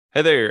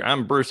Hey there,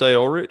 I'm Bruce A.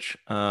 Ulrich.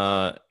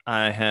 I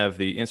have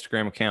the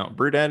Instagram account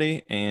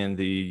BrewDaddy and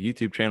the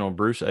YouTube channel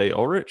Bruce A.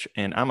 Ulrich,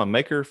 and I'm a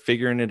maker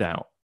figuring it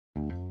out.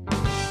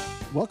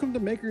 Welcome to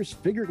Makers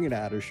Figuring It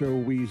Out, a show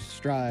we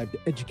strive to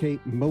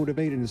educate,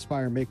 motivate, and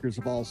inspire makers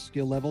of all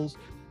skill levels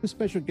with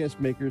special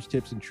guest makers,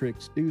 tips and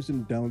tricks, do's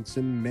and don'ts,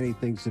 and many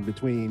things in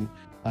between.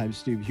 I'm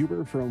Steve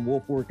Huber from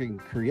Wolfworking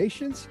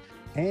Creations,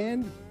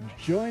 and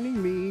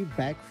joining me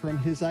back from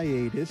his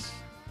hiatus,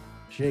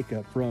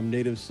 Jacob from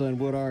Native Sun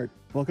Wood Art.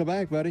 Welcome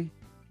back, buddy.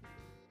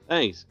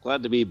 Thanks.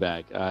 Glad to be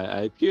back.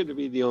 I appear to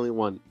be the only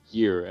one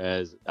here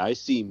as I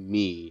see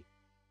me,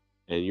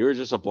 and you're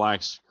just a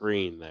black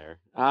screen there.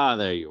 Ah,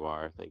 there you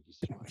are. Thank you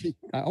so much.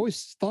 I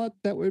always thought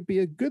that would be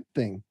a good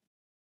thing.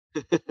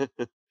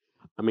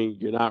 I mean,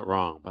 you're not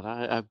wrong, but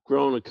I've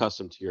grown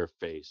accustomed to your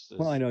face.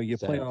 Well, I know you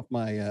play off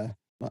my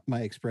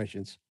my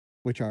expressions,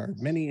 which are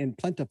many and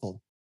plentiful.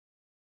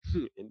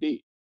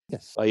 Indeed.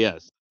 Yes. But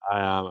yes,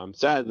 I'm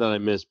sad that I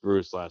missed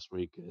Bruce last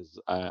week because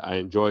I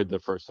enjoyed the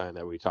first time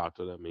that we talked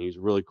with him. And he's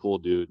a really cool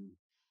dude.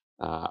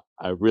 I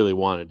really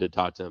wanted to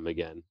talk to him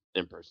again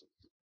in person.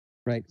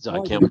 Right. So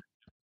well, I can't.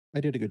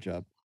 I did a good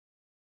job.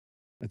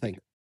 I think.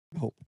 I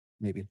hope.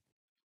 Maybe.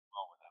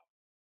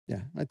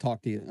 Yeah, I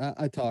talked to you.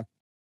 I talked.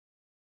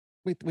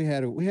 We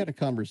had a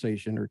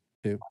conversation or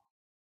two.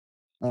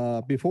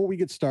 Before we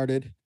get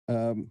started,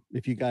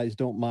 if you guys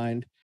don't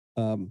mind,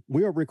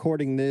 we are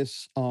recording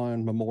this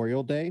on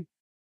Memorial Day,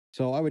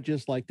 so I would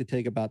just like to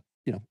take about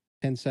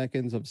 10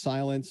 seconds of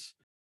silence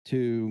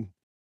to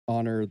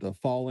honor the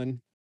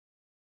fallen.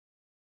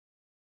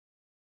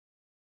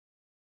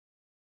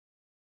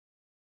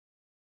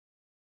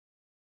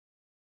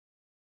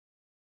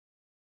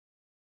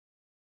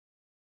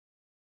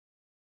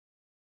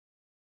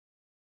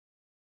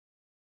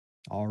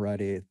 All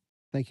righty.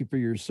 Thank you for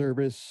your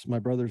service, my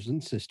brothers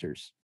and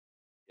sisters.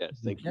 Yes,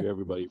 thank you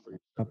everybody for your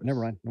service.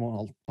 Never mind. Well,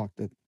 I'll talk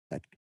to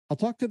that. I'll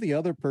talk to the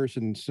other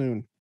person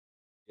soon.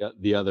 Yeah,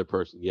 the other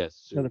person. Yes,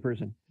 soon. The other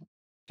person.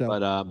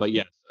 So, but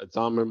yes, it's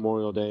on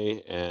Memorial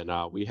Day, and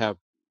we've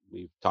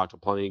talked to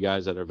plenty of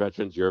guys that are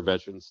veterans. You're a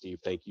veteran, Steve.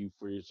 Thank you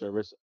for your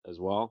service as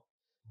well.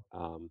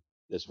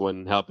 This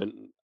wouldn't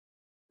happen.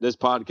 This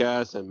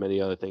podcast and many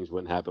other things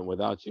wouldn't happen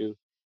without you.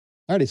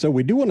 All righty, so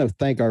we do want to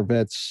thank our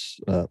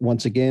vets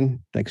once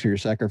again. Thanks for your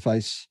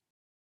sacrifice.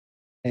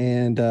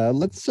 And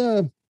let's,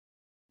 I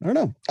don't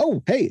know.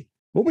 Oh, hey,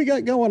 what we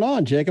got going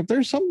on, Jacob?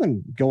 There's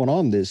something going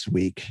on this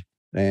week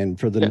and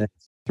for the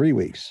next 3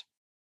 weeks.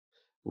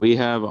 We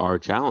have our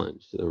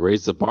challenge, the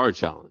Raise the Bar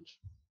challenge.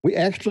 We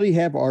actually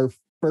have our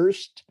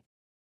first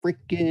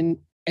freaking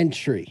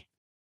entry.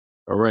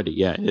 Already,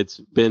 yeah. It's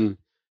been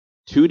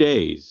 2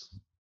 days.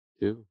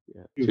 3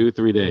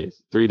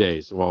 days. 3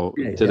 days. Well,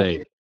 today.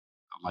 Yeah.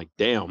 I'm like,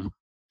 damn.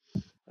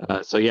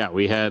 So yeah,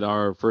 we had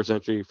our first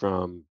entry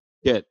from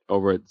Kit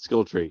over at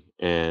Skilltree,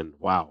 and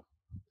wow,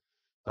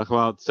 talk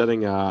about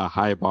setting a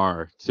high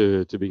bar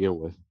to begin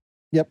with.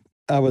 Yep,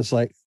 I was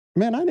like,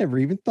 man, I never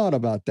even thought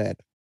about that.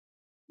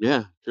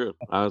 Yeah, true.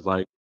 I was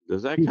like,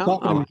 does that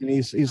count? And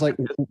he's like,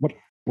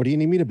 what do you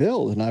need me to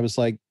build? And I was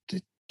like,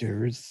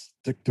 there's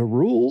the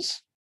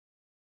rules.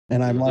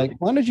 And I'm like,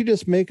 why don't you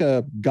just make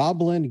a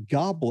goblin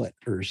goblet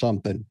or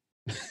something?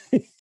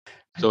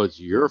 So it's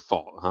your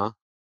fault, huh?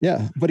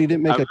 Yeah, but he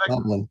didn't make a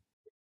goblin.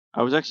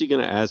 I was actually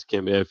going to ask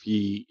him if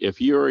he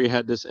already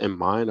had this in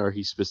mind or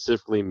he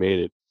specifically made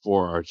it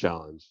for our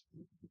challenge.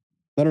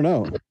 I don't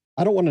know.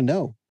 I don't want to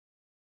know.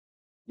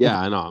 Yeah,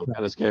 I know. I'm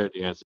kind of scared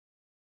to answer.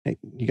 Hey,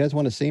 you guys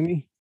want to see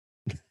me?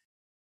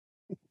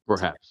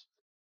 Perhaps.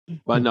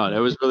 But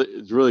no,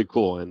 it's really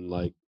cool. And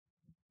like,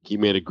 he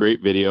made a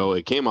great video.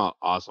 It came out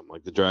awesome.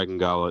 Like the dragon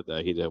goblet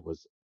that he did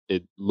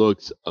it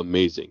looks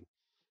amazing.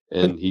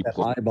 And he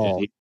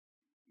eyeball.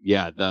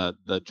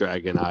 The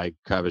dragon eye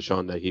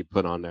cabochon that he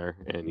put on there,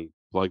 and he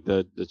plugged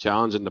the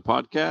challenge in the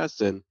podcast,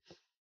 and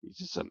he's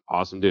just an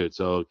awesome dude.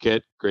 So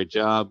Kit, great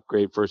job,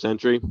 great first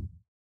entry.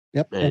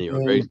 Yep.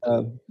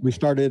 And we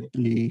started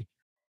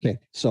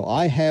so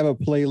I have a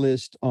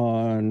playlist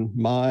on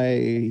my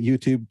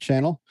YouTube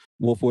channel,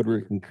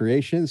 Woodworking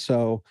Creations.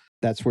 So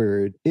that's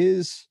where it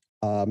is.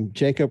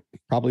 Jacob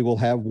probably will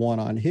have one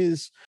on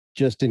his,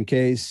 just in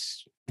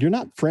case you're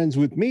not friends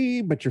with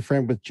me, but you're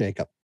friend with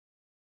Jacob.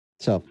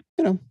 So,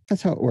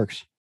 that's how it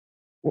works.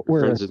 We're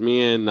friends with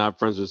me and not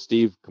friends with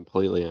Steve.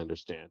 Completely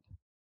understand.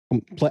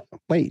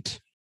 Wait.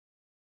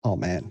 Oh,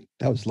 man,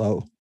 that was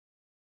low.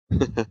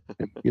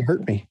 You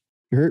hurt me.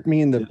 You hurt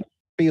me in the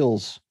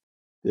feels.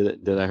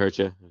 Did I hurt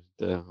you?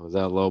 Was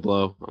that a low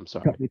blow? I'm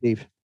sorry. Cut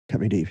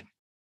me deep.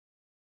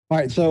 All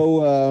right.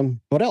 So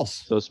what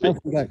else? So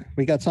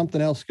we got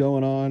something else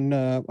going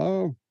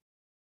on.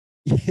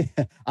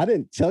 Yeah, I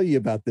didn't tell you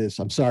about this.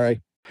 I'm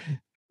sorry.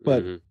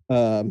 But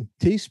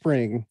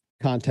Teespring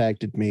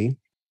contacted me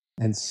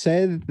and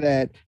said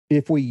that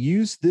if we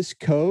use this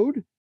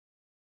code,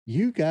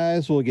 you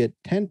guys will get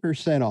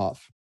 10%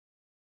 off.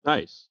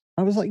 Nice.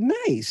 I was like,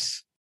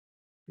 nice.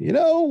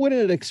 When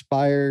it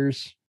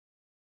expires?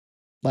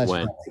 Last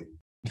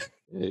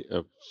Friday.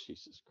 Oh,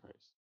 Jesus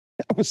Christ.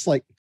 I was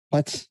like,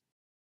 what?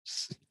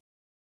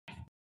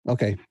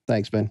 Okay.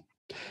 Thanks, Ben.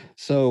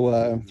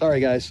 So sorry,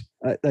 guys.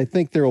 I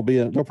think there'll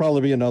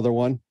probably be another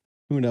one.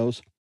 Who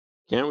knows?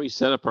 Can we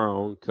set up our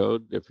own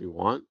code if we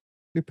want?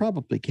 We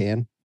probably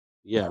can.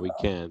 Yeah, we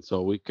can.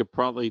 So we should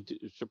probably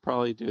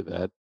do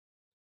that.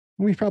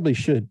 We probably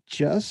should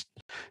just,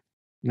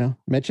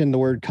 mention the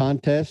word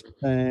contest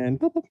and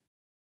boop, boop.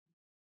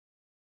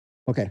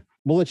 Okay.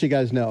 We'll let you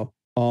guys know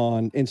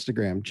on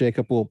Instagram.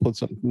 Jacob will put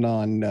something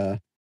on.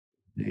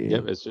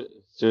 Yep. As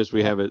soon as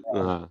we have it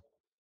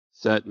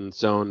set in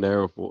stone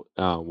there,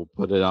 we'll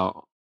put it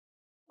out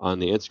on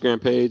the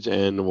Instagram page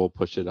and we'll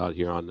push it out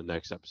here on the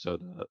next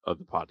episode of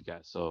the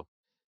podcast. So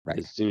Right.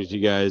 as soon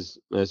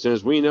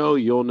as we know,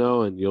 you'll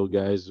know, and you'll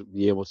guys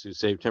be able to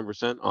save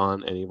 10%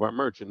 on any of our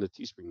merch in the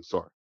Teespring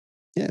store.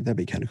 Yeah, that'd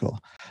be kind of cool.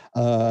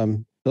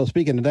 So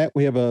speaking of that,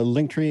 we have a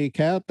Linktree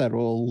account that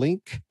will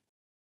link.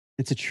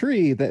 It's a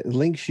tree that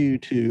links you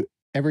to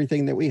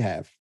everything that we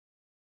have.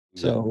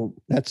 So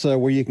that's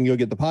where you can go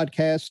get the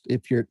podcast.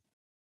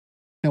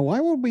 Now, why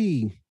would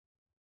we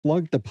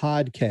plug the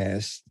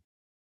podcast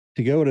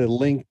to go to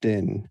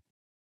LinkedIn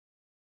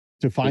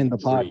to find the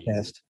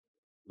podcast?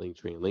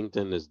 Linktree.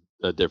 LinkedIn is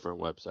a different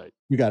website.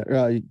 You got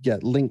it. Yeah,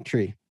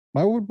 Linktree.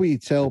 Why would we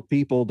tell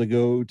people to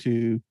go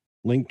to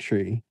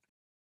Linktree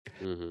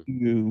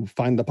to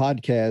find the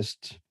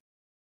podcast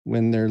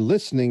when they're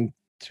listening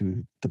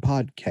to the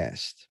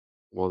podcast?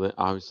 Well, then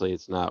obviously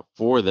it's not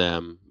for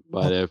them,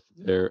 but if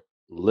they're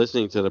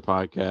listening to the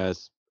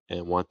podcast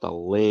and want the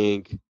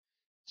link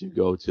to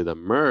go to the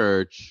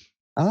merch,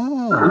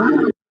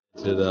 to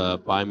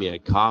the Buy Me a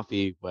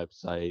Coffee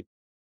website,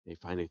 they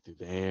find it through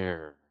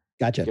there.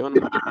 Gotcha. You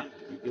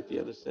get the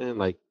understand?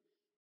 Like,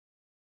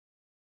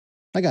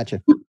 I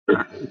gotcha.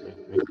 As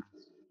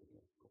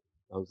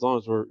long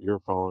as you're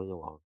following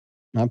along.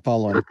 I'm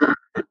following.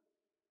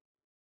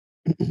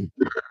 Speaking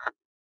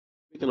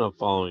of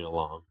following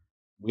along,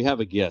 we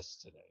have a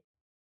guest today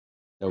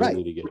that we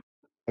need to get.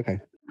 Okay.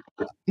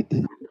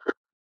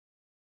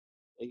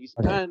 He's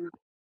kind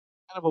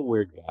of a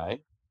weird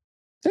guy.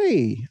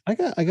 Hey, I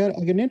got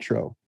an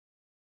intro.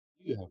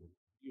 You have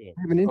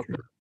an intro.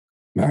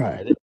 Okay. All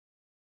right.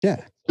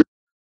 Yeah.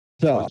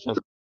 So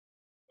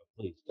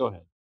please go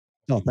ahead.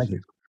 Oh, thank you.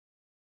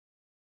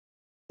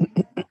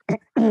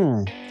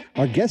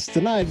 Our guest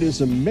tonight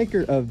is a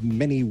maker of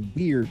many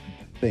weird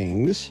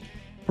things,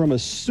 from a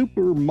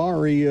Super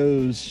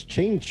Mario's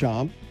Chain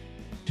Chomp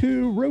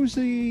to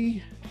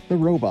Rosie the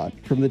robot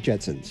from the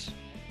Jetsons.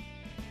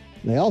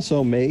 They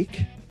also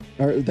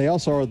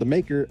are the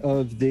maker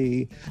of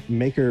the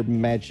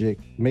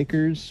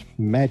Maker's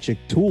Magic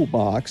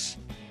Toolbox,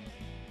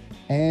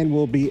 and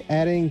will be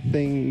adding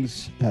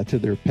things to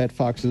their Pet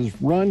Fox's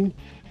run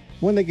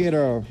when they get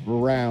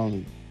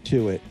around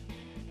to it.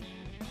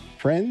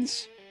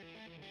 Friends,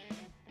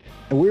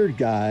 a weird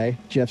guy,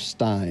 Jeff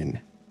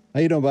Stein. How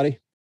you doing, buddy?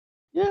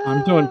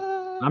 Yeah,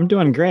 I'm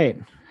doing great.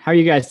 How are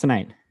you guys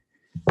tonight?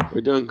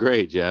 We're doing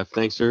great, Jeff.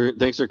 Thanks for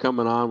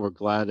coming on. We're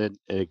glad and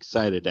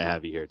excited to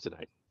have you here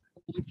tonight.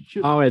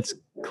 Oh, it's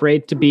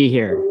great to be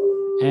here.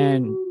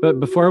 But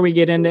before we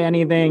get into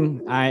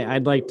anything,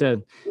 I'd like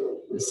to,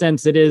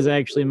 since it is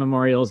actually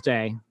Memorial's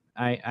Day,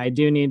 I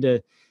do need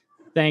to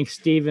thank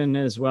Stephen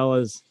as well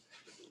as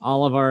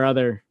all of our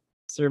other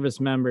service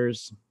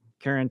members,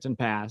 current and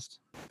past,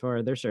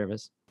 for their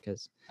service,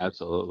 because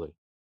absolutely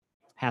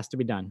has to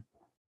be done.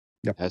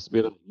 Yep. Has to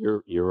be done.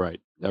 You're right.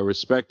 That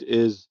respect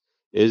is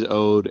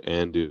owed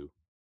and due.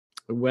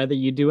 Whether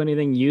you do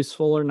anything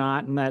useful or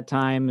not in that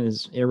time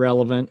is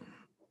irrelevant.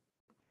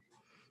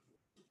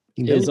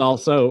 It's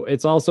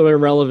also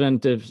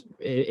irrelevant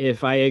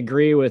if I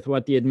agree with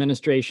what the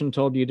administration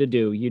told you to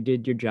do. You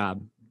did your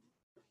job.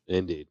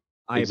 Indeed.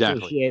 I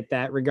appreciate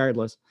that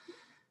regardless.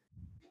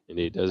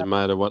 Indeed. Doesn't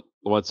matter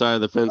what side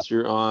of the fence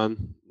you're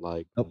on.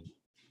 Like,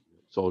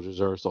 soldiers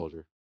are a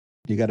soldier.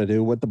 You got to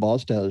do what the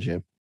boss tells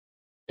you.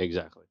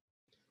 Exactly.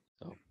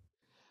 So,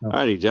 all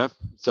righty, Jeff.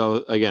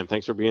 So again,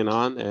 thanks for being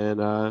on. And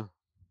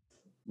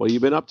what have you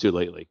been up to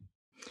lately?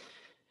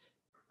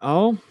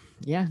 Oh,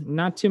 yeah,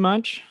 not too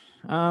much.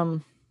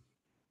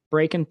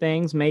 Breaking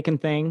things, making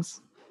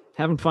things,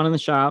 having fun in the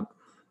shop,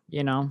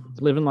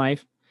 living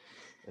life.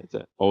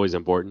 That's always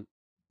important.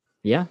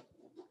 Yeah.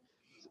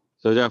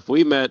 So Jeff,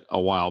 we met a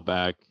while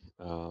back,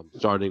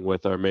 starting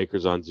with our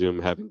Makers on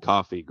Zoom Having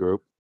Coffee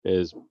group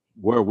is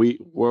where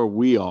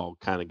we all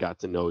kind of got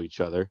to know each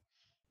other.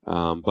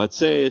 But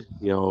say,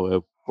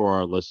 if for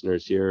our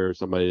listeners here, or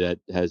somebody that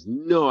has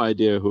no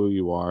idea who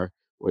you are,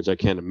 which I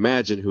can't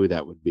imagine who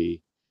that would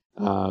be,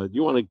 do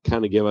you want to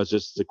kind of give us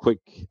just a quick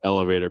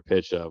elevator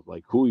pitch of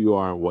like who you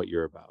are and what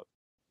you're about?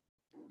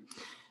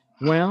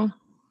 Well,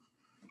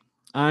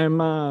 I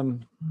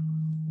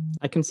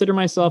consider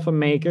myself a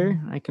maker.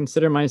 I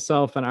consider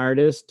myself an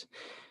artist.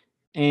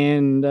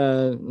 And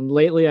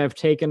lately I've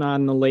taken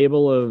on the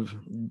label of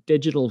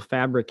digital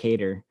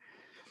fabricator.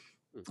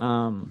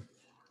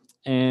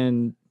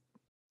 And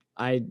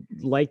I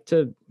like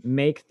to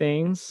make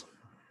things.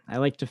 I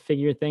like to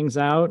figure things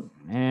out.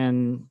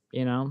 And,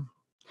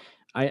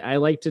 I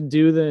like to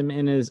do them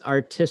in as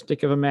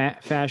artistic of a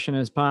fashion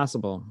as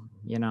possible,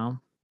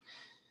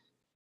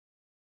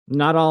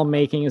 Not all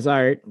making is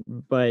art,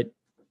 but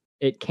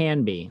it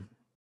can be.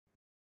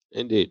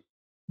 Indeed.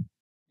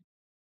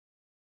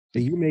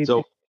 You made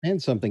So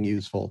and something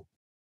useful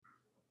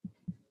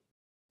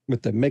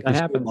with the maker That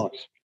happens. toolbox.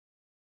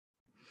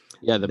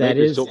 yeah, the That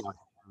Maker's is- Toolbox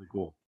is really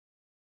cool.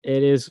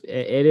 It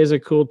is a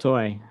cool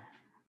toy.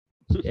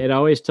 It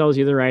always tells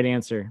you the right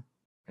answer,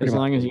 Pretty as much.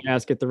 long as you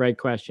ask it the right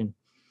question.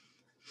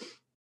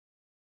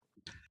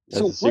 That's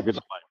So the secret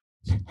to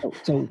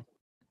life. So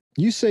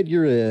you said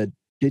you're a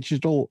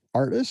digital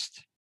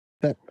artist.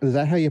 Is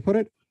that how you put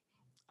it?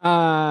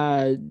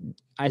 I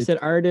said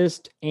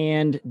artist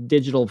and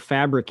digital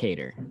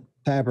fabricator.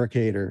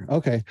 Fabricator.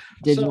 Okay.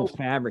 Digital So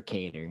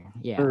fabricator.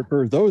 Yeah.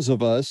 for those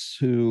of us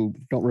who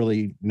don't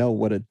really know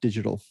what a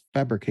digital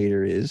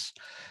fabricator is,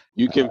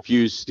 You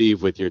confused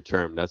Steve with your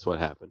term. That's what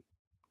happened.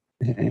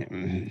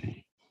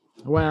 then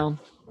Well,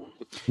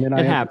 it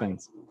it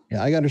happens.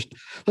 Yeah, I understand.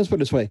 Let's put it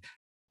this way.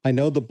 I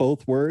know the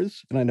both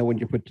words and I know when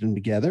you put them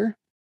together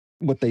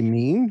what they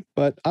mean,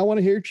 but I want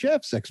to hear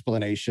Jeff's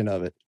explanation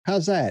of it.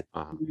 How's that?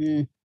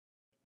 Uh-huh.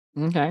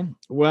 Okay.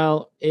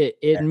 Well, it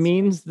Yes.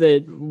 means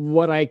that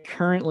what I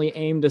currently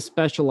aim to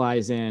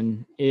specialize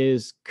in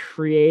is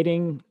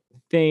creating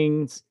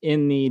things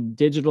in the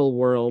digital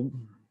world,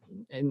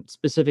 and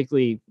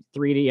specifically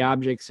 3D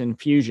objects in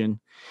Fusion,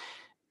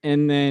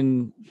 and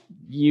then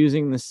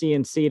using the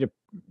CNC to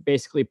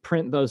basically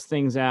print those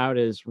things out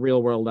as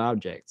real world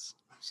objects.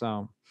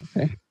 So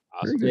Okay.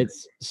 Very good.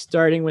 it's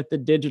starting with the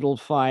digital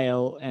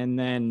file and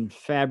then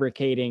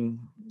fabricating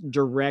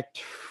direct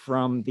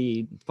from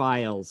the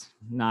files,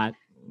 not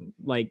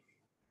like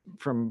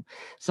from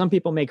some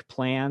people make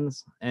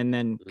plans and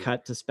then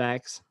cut to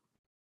specs.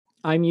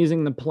 I'm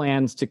using the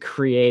plans to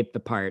create the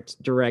parts,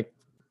 direct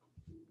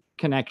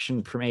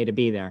connection from A to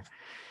B there.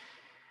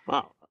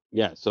 Wow.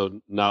 Yeah.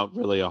 So not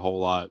really a whole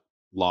lot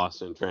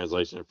lost in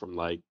translation from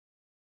like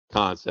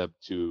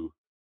concept to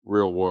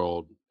real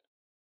world,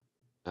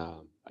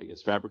 I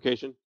guess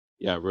fabrication.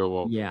 Yeah, real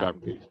world Yeah.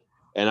 fabrication.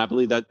 And I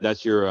believe that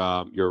that's your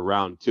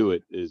round to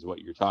it is what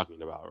you're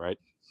talking about, right?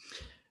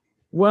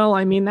 Well,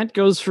 I mean, that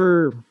goes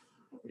for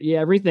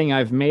everything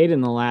I've made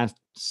in the last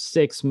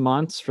 6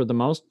 months for the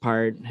most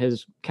part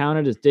has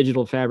counted as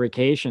digital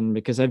fabrication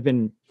because I've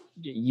been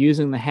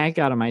using the heck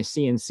out of my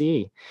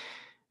CNC.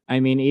 I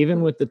mean,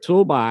 even with the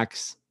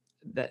toolbox,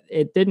 that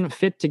it didn't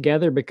fit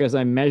together because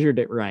I measured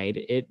it right.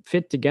 It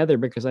fit together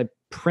because I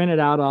printed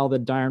out all the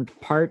darned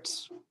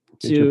parts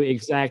to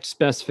exact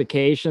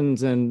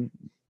specifications, and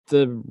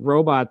the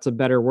robot's a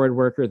better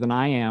woodworker than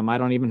I am. I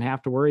don't even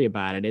have to worry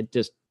about it. It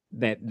just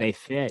that they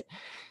fit,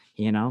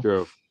 you know.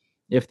 True.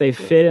 If they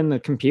fit in the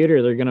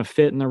computer, they're going to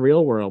fit in the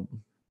real world.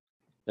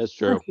 That's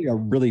true. Actually, a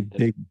really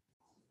big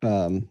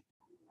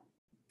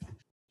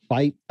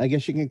fight, I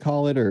guess you can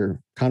call it,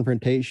 or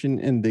confrontation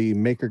in the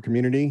maker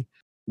community,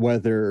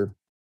 whether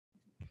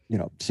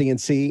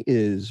CNC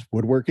is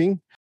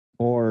woodworking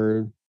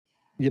or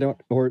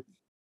or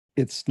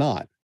it's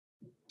not.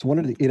 It's one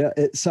of the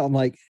it's something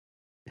like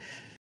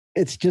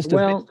it's just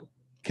a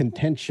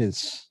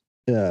contentious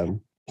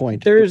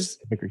point. There's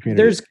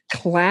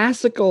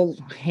classical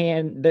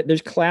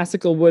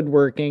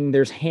woodworking,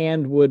 there's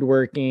hand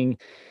woodworking,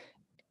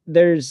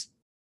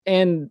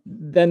 and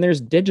then there's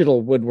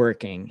digital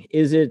woodworking.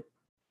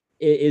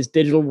 Is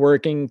digital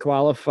working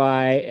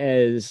qualify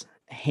as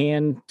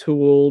hand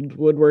tooled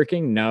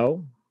woodworking?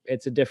 No,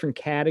 it's a different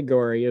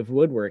category of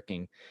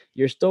woodworking.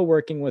 You're still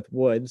working with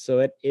wood, so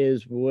it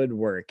is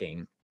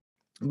woodworking,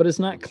 but it's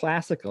not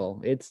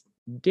classical. It's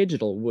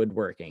digital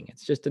woodworking.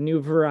 It's just a new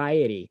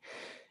variety.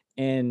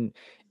 And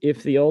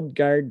if the old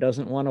guard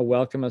doesn't want to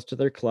welcome us to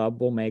their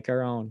club, we'll make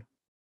our own.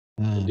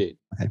 Indeed.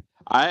 Okay.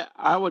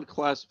 I would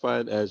classify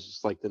it as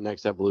just like the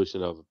next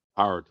evolution of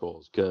power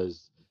tools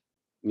because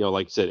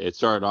like you said, it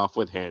started off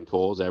with hand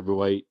tools.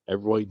 Everybody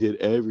did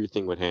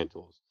everything with hand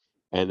tools.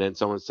 And then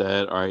someone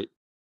said, all right,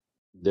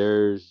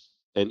 there's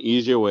an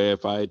easier way.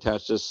 If I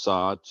attach this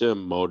saw to a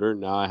motor,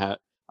 now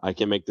I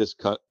can make this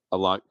cut a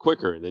lot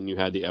quicker. And then you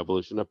had the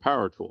evolution of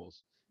power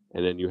tools.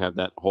 And then you have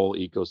that whole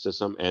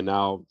ecosystem. And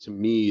now to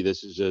me,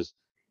 this is just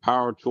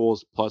power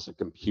tools plus a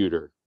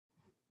computer.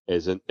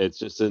 It's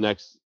just the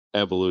next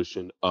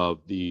evolution of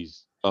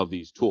these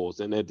tools.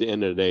 And at the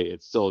end of the day,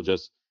 it's still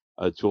just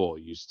a tool.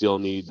 You still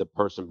need the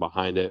person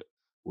behind it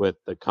with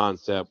the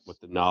concept, with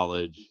the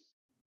knowledge,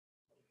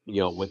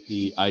 with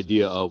the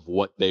idea of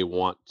what they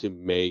want to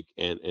make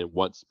and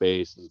what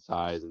space and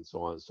size and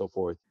so on and so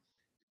forth.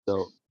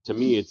 So to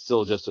me, it's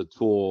still just a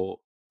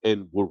tool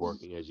in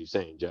woodworking, as you're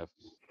saying, Jeff.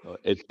 So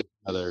it's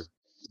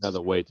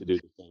another way to do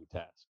the same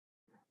task.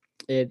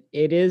 It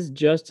is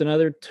just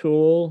another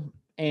tool,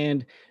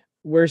 and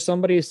where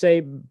somebody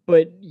say,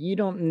 but you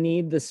don't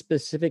need the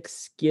specific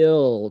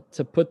skill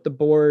to put the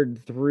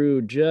board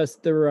through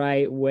just the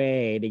right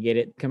way to get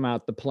it come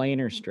out the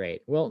planer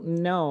straight. Well,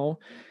 no,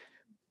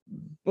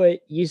 but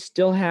you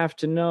still have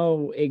to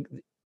know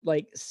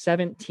like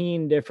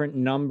 17 different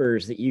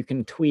numbers that you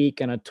can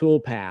tweak on a tool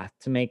path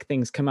to make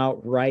things come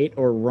out right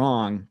or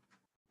wrong.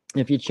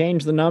 If you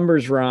change the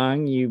numbers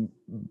wrong, you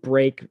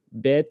break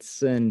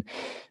bits, and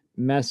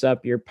mess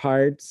up your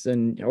parts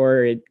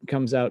or it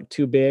comes out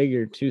too big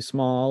or too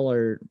small,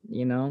 or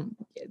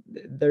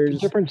there's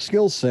different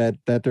skill set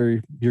that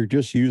you're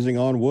just using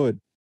on wood.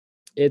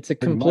 It's a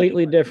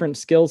completely different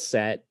skill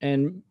set.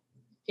 And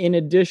in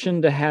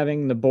addition to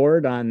having the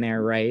board on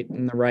there right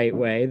in the right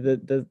way,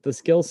 the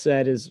skill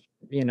set is,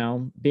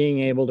 being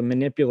able to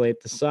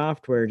manipulate the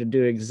software to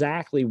do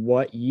exactly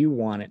what you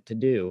want it to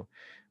do,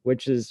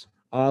 which is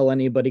all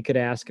anybody could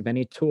ask of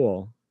any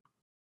tool.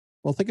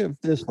 Well, think of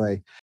it this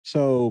way.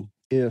 So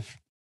if,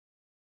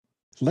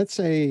 let's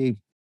say,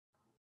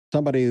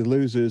 somebody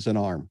loses an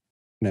arm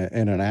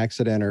in an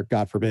accident, or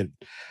God forbid,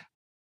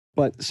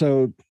 but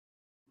so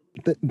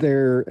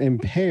they're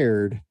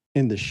impaired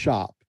in the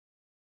shop,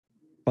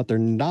 but they're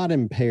not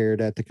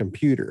impaired at the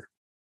computer.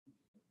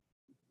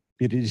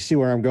 Did you see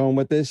where I'm going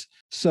with this?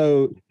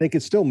 So they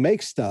could still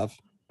make stuff,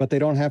 but they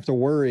don't have to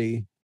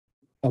worry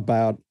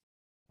about,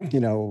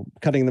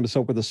 cutting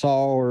themselves with a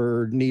saw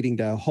or needing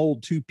to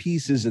hold two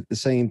pieces at the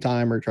same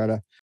time or try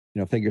to,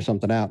 figure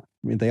something out.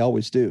 I mean, they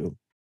always do.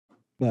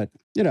 But,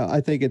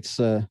 I think it's,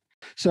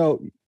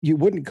 so you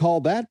wouldn't call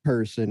that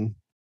person,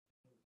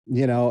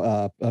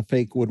 a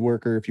fake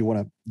woodworker, if you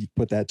want to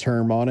put that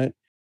term on it,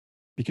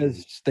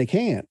 because they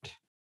can't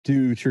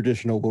do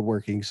traditional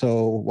woodworking.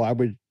 So why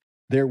would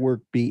their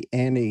work be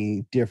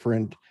any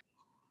different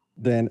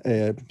than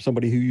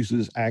somebody who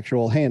uses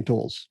actual hand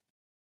tools?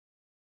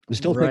 It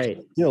still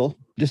takes skill,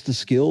 just the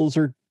skills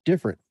are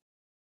different.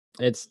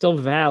 It's still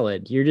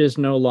valid. You're just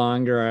no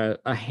longer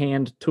a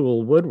hand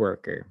tool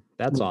woodworker.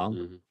 That's all.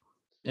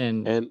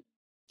 Mm-hmm. And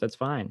that's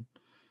fine.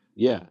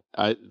 Yeah,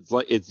 I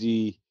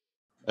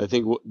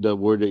think the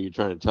word that you're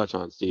trying to touch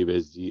on, Steve,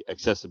 is the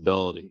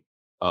accessibility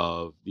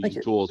of these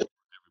tools for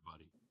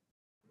everybody.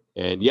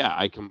 And yeah,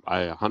 I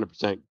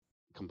 100%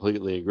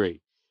 completely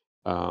agree.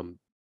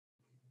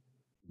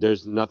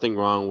 There's nothing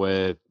wrong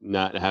with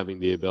not having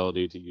the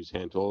ability to use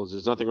hand tools.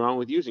 There's nothing wrong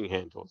with using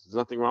hand tools. There's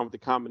nothing wrong with the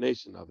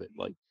combination of it.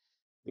 Like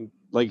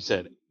you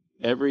said,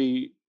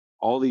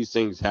 all these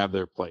things have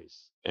their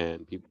place,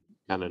 and people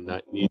kind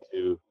of need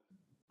to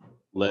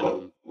let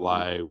them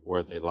lie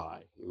where they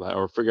lie,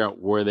 or figure out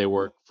where they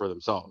work for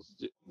themselves.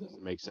 Does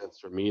it make sense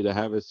for me to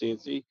have a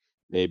CNC?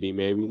 Maybe,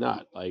 maybe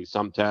not. Like,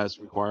 some tasks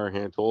require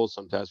hand tools,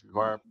 some tasks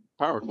require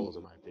power tools,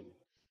 in my opinion.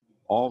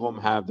 All of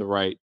them have the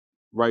right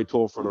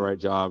tool for the right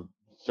job.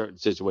 Certain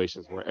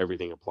situations where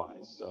everything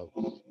applies. So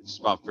it's just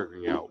about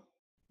figuring out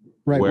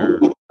where.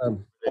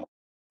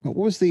 What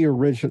was the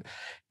original?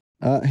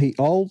 He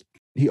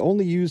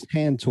only used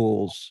hand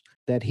tools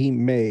that he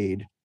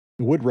made.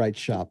 The Woodwright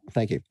shop.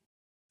 Thank you.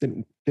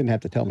 Didn't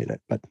have to tell me that,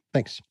 but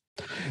thanks.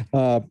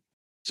 So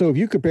if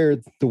you compare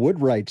the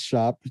Woodwright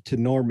shop to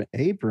Norm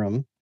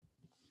Abram,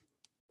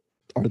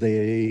 are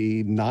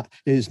they not?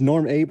 Is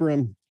Norm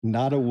Abram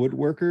not a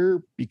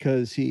woodworker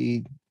because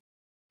he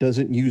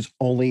doesn't use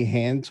only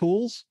hand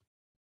tools?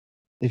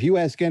 If you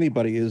ask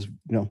anybody, is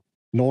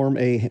Norm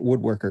a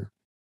woodworker?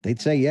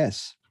 They'd say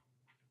yes.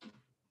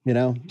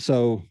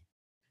 So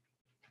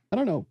I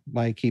don't know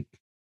why I keep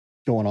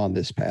going on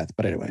this path,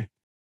 but anyway.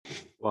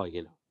 Well,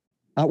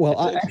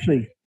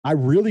 I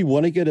really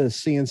want to get a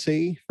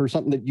CNC for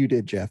something that you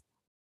did, Jeff.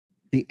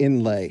 The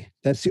inlay.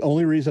 That's the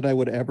only reason I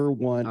would ever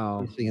want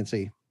a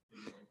CNC.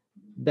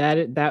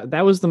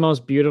 That was the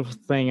most beautiful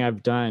thing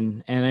I've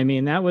done. And I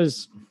mean, that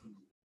was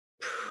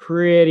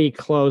pretty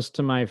close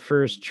to my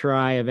first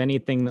try of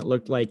anything that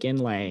looked like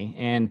inlay.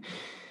 And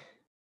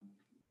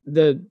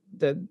the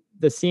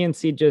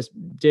CNC just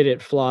did it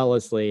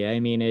flawlessly. I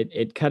mean,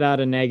 it cut out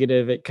a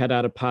negative, it cut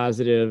out a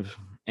positive,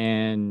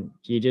 and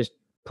you just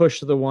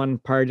push the one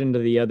part into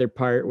the other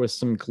part with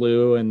some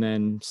glue and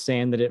then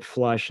sanded it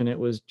flush, and it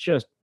was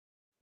just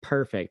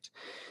perfect.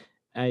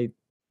 Came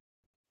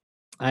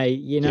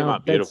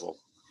out beautiful.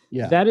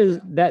 Yeah.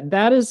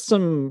 That is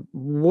some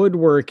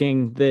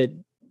woodworking that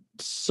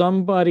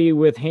somebody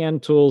with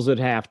hand tools would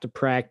have to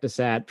practice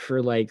at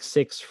for like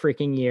 6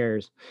 freaking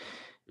years.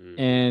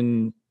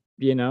 And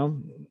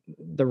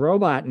the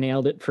robot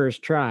nailed it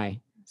first try.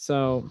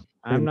 So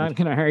I'm not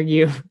going to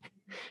argue.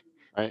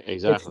 Right,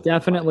 exactly.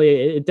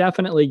 It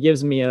definitely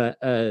gives me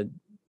an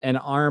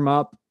arm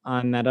up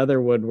on that other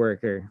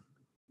woodworker.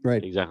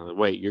 Right. Exactly.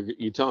 Wait,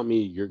 you telling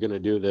me you're going to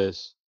do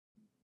this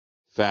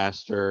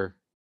faster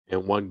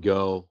in one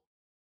go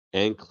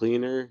and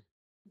cleaner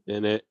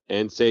than it,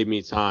 and save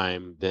me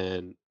time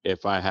than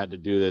if I had to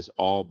do this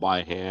all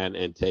by hand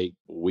and take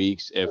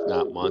weeks, if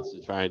not months,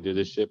 to try and do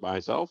this shit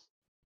myself?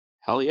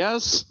 Hell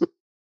yes.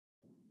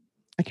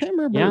 I can't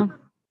remember. Yeah.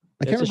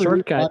 I can't remember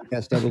the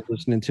podcast I was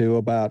listening to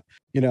about,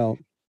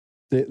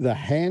 the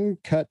hand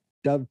cut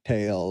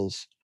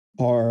dovetails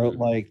are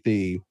like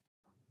the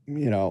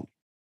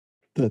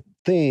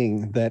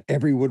thing that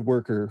every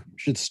woodworker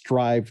should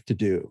strive to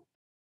do.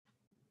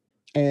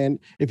 And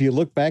if you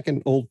look back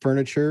in old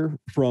furniture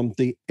from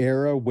the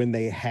era when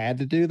they had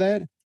to do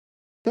that,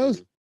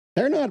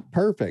 they're not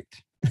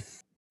perfect.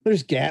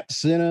 There's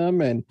gaps in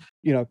them and,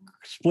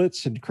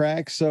 splits and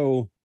cracks.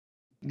 So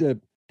the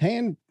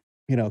hand,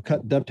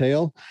 cut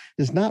dovetail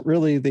is not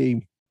really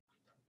the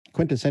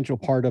quintessential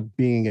part of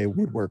being a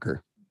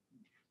woodworker?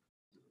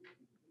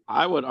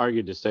 I would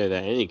argue to say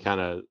that any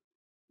kind of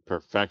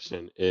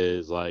perfection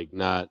is like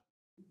not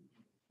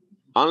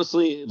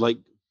honestly like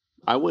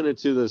I went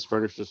into this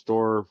furniture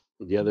store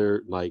the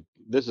other like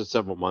this is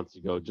several months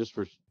ago just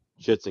for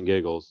shits and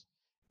giggles,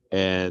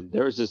 and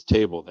there was this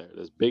table there,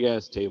 this big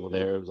ass table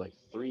there. It was like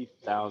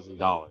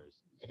 $3,000,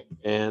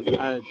 and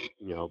I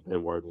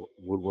been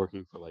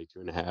woodworking for like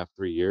 2.5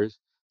 3 years.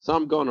 So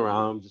I'm going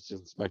around, I'm just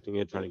inspecting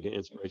it, trying to get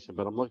inspiration,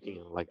 but I'm looking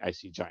at like I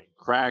see giant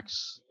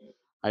cracks,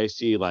 I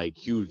see like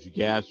huge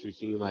gaps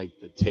between like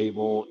the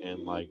table and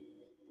like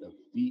the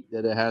feet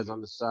that it has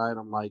on the side.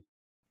 I'm like,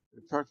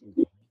 they're charging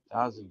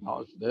 $3,000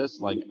 for this.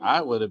 Like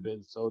I would have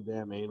been so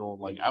damn anal.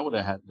 Like I would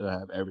have had to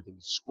have everything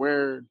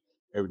squared,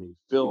 everything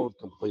filled,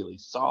 completely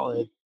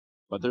solid.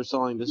 But they're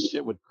selling this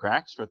shit with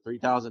cracks for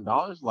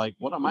 $3,000. Like,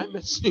 what am I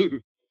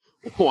missing?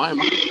 Why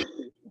am I?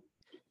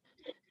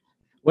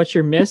 What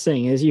you're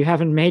missing is you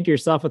haven't made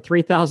yourself a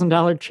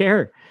 $3,000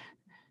 chair.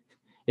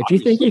 If you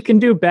think you can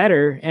do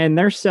better and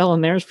they're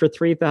selling theirs for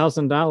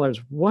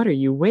 $3,000, what are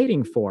you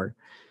waiting for?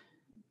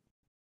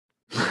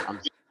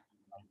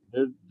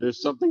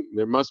 There's something.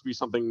 There must be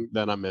something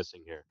that I'm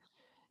missing here.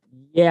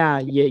 Yeah,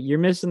 you're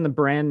missing the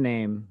brand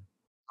name.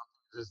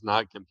 It does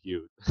not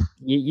compute.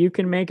 You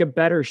can make a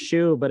better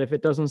shoe, but if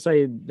it doesn't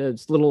say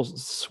this little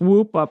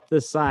swoop up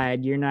the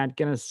side, you're not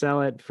going to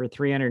sell it for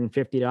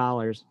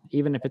 $350,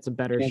 even if it's a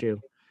better shoe.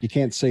 You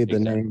can't say the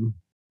name.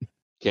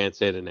 Can't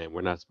say the name.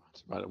 We're not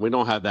sponsored by it. We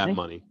don't have that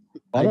money.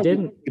 I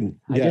didn't.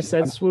 I just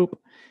said swoop.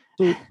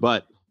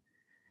 But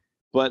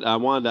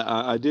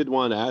I did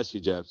want to ask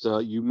you, Jeff. So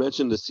you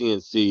mentioned the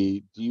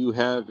CNC. Do you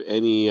have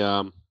any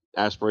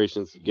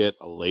aspirations to get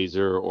a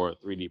laser or a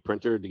 3D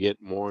printer to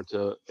get more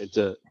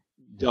into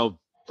delve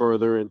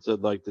further into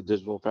like the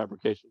digital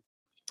fabrication?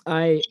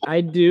 I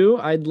do.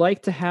 I'd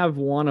like to have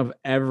one of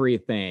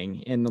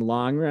everything in the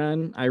long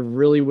run. I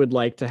really would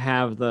like to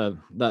have the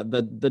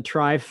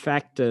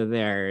trifecta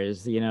there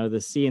is, the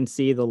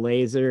CNC, the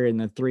laser, and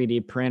the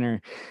 3D printer.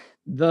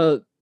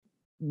 But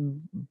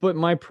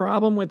my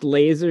problem with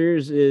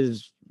lasers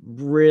is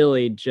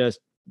really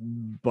just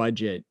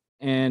budget.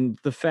 And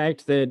the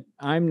fact that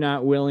I'm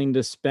not willing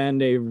to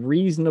spend a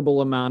reasonable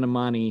amount of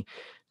money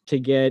to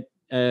get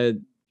a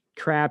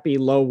crappy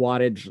low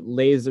wattage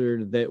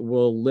laser that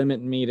will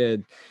limit me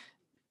to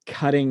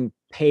cutting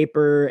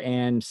paper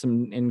and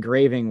some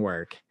engraving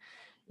work.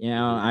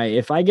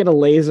 If I get a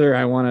laser,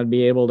 I want to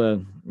be able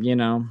to,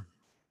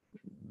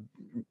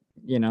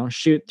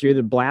 shoot through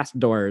the blast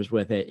doors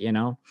with it,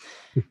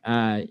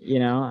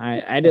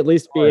 I'd at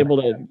least be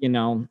able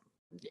to,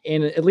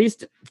 in at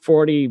least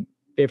 40,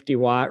 50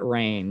 watt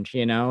range,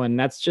 and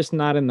that's just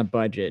not in the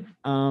budget.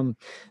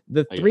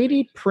 The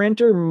 3D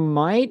printer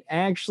might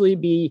actually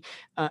be,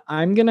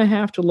 I'm going to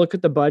have to look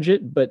at the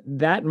budget, but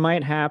that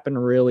might happen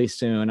really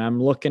soon.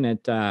 I'm looking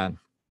at a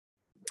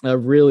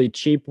really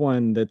cheap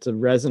one that's a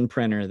resin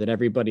printer that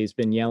everybody's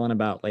been yelling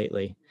about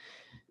lately.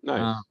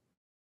 Nice.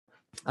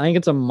 I think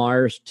it's a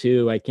Mars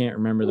 2. I can't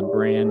remember the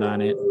brand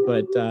on it,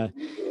 but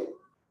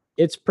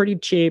it's pretty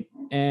cheap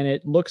and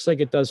it looks like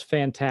it does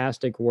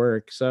fantastic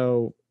work.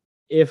 So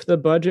if the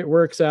budget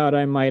works out,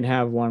 I might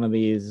have one of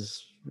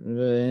these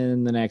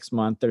in the next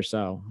month or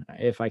so,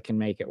 if I can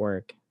make it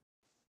work.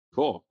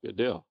 Cool. Good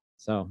deal.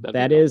 So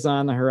that is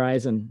on the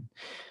horizon.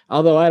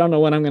 Although I don't know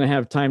when I'm going to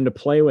have time to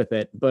play with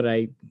it, but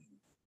I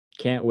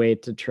can't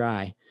wait to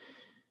try.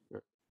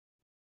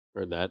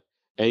 Heard that.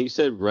 And you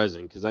said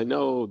resin, because I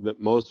know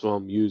that most of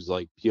them use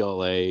like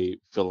PLA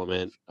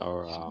filament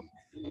or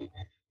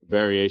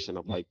variation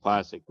of like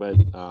plastic. But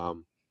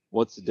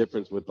what's the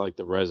difference with like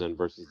the resin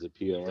versus the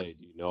PLA? Do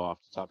you know off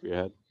the top of your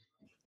head?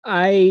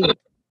 I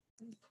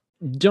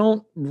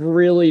don't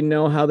really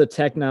know how the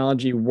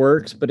technology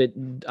works, but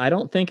I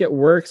don't think it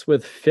works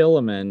with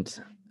filament.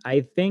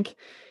 I think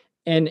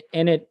and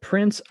it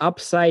prints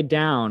upside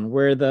down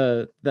where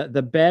the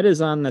bed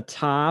is on the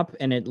top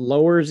and it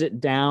lowers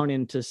it down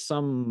into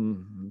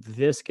some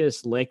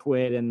viscous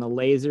liquid, and the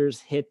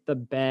lasers hit the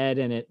bed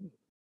and it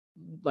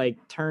like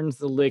turns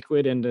the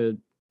liquid into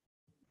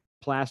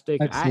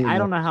plastic. I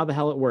don't know how the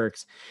hell it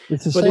works.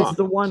 It's the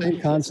same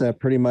concept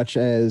pretty much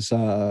as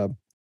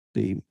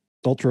the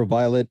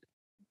ultraviolet.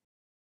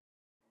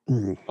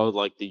 Oh,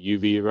 like the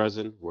UV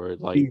resin where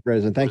like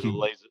resin. Thank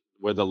you.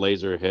 Where the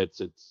laser hits,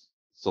 it's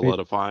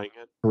solidifying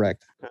it.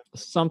 Correct.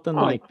 Something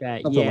like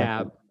that.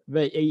 Yeah.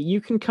 But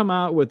you can come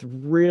out with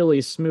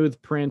really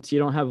smooth prints. You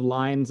don't have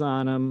lines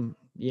on them.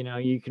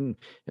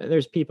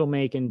 There's people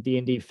making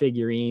D&D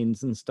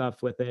figurines and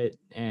stuff with it,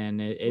 and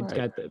it's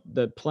got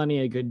the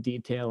plenty of good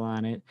detail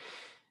on it.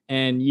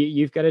 And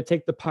you've got to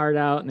take the part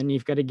out, and then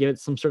you've got to give it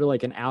some sort of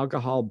like an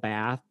alcohol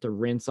bath to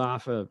rinse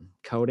off a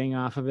coating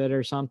off of it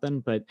or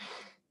something. But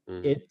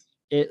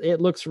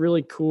it looks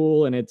really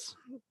cool, and it's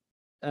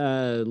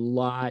a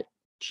lot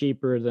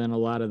cheaper than a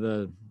lot of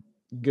the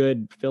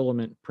good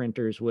filament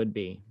printers would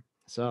be.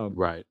 So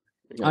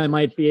I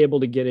might be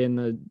able to get in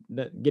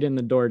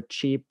the door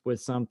cheap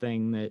with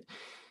something that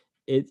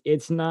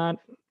it's not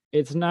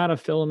it's not a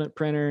filament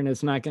printer, and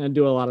it's not going to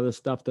do a lot of the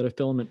stuff that a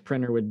filament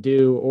printer would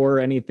do, or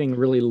anything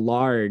really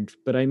large.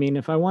 But I mean,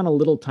 if I want a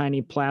little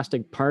tiny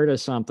plastic part of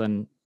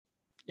something,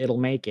 it'll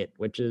make it,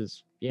 which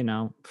is,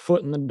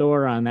 foot in the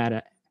door on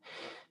that.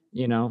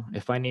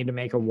 If I need to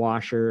make a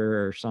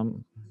washer or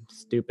some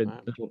stupid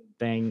little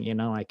thing,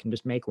 I can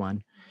just make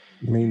one.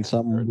 You mean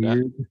some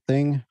weird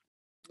thing?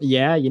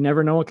 Yeah, you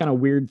never know what kind of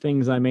weird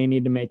things I may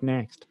need to make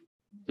next.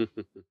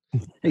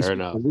 Fair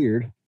enough.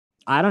 Weird.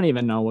 I don't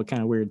even know what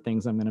kind of weird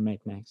things I'm going to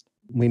make next.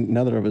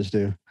 Neither of us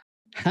do.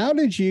 How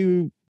did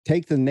you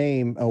take the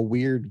name A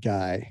Weird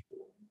Guy?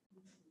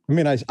 I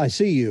mean, I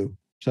see you,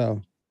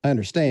 so I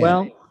understand.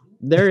 Well,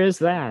 there is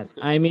that.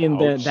 I mean,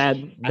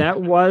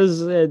 that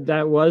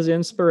was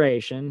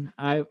inspiration.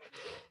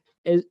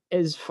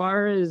 As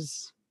far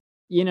as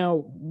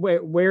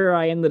where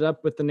I ended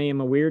up with the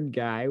name A Weird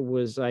Guy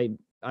was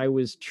I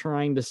was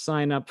trying to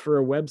sign up for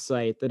a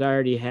website that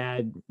already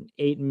had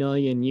 8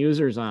 million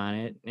users on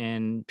it,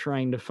 and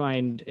trying to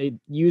find a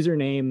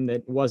username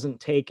that wasn't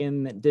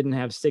taken, that didn't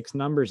have 6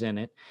 numbers in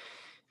it.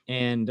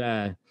 And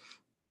I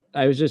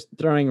was just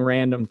throwing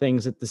random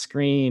things at the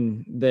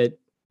screen that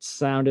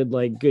sounded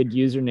like good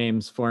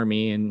usernames for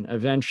me. And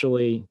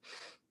eventually,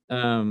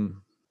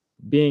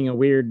 being a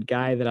weird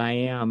guy that I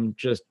am,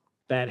 just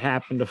that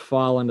happened to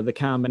fall into the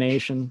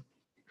combination.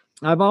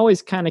 I've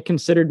always kind of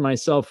considered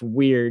myself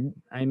weird.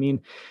 I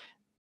mean,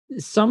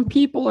 some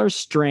people are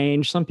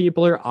strange, some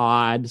people are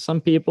odd, some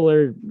people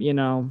are,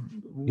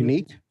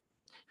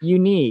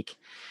 unique.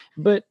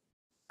 But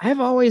I've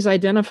always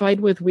identified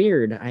with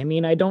weird. I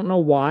mean, I don't know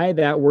why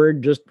that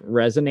word just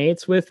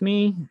resonates with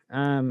me.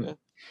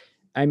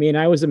 I mean,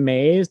 I was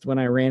amazed when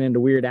I ran into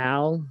Weird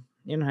Al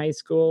in high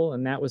school,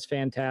 and that was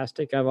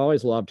fantastic. I've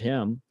always loved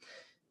him.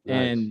 Nice.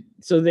 And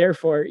so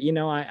therefore,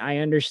 I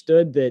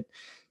understood that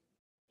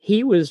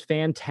he was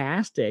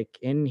fantastic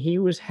and he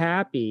was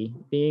happy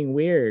being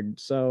weird.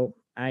 So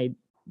I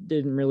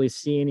didn't really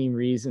see any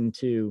reason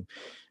to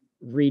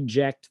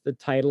reject the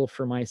title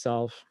for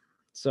myself.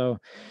 So,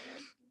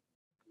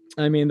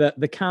 I mean,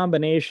 the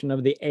combination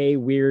of the A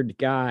Weird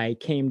Guy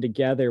came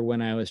together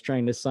when I was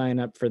trying to sign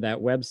up for that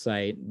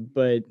website,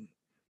 but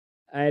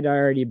I'd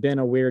already been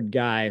a weird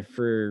guy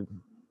for,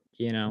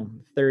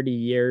 30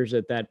 years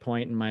at that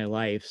point in my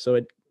life. So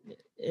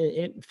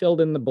it filled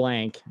in the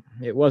blank.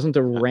 It wasn't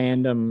a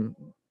random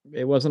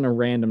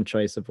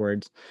choice of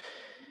words.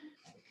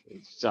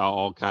 It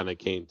all kind of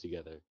came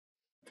together.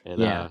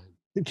 And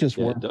it just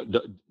worked.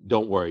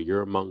 Don't worry,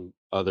 you're among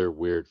other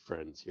weird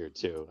friends here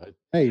too.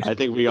 Hey, I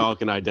think we all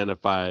can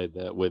identify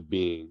that with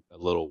being a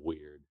little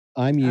weird.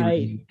 I'm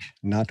unique,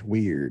 not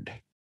weird.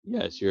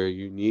 Yes, you're a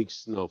unique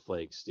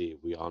snowflake, Steve.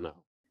 We all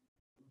know.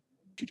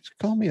 Did you just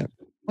call me a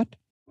what?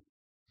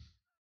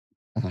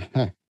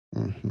 Uh-huh.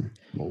 Mm-hmm.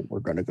 Well,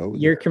 we're gonna go.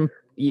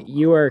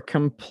 You are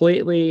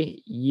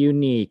completely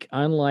unique,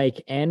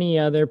 unlike any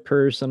other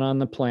person on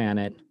the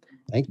planet.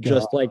 Thank God.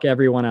 Just like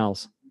everyone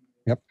else.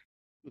 Yep.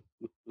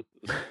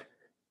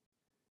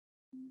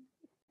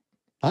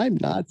 I'm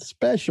not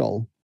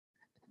special.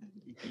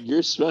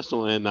 You're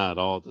special and not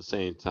all at the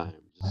same time.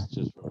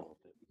 Just for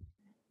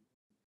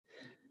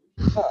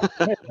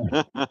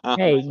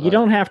Hey, you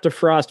don't have to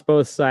frost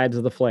both sides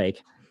of the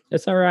flake.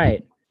 It's all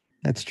right.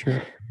 That's true.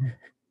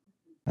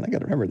 I got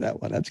to remember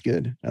that one. That's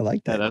good. I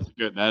like that. Yeah, that's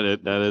good.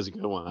 That is a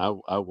good one.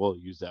 I will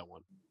use that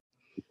one.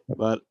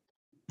 But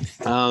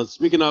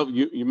speaking of,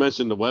 you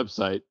mentioned the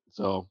website.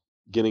 So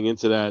getting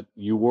into that,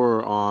 you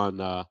were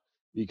on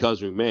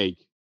Because We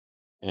Make,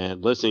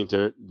 and listening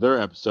to their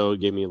episode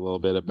gave me a little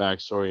bit of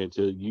backstory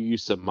into you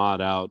used to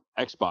mod out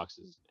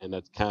Xboxes, and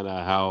that's kind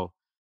of how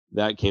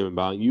that came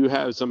about. You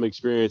have some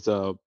experience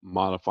of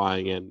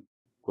modifying and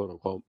quote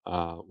unquote,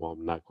 well,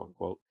 not quote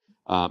unquote,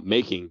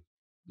 making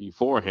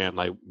beforehand,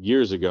 like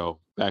years ago,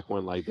 back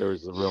when like there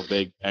was a real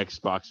big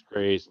Xbox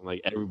craze, and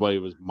like everybody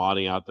was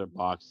modding out their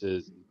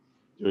boxes and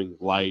doing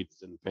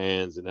lights and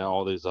fans and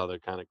all this other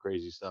kind of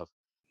crazy stuff.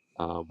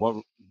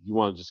 What you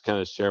want to just kind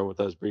of share with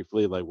us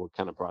briefly, like what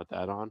kind of brought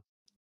that on?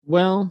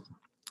 Well,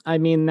 I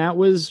mean, that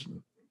was,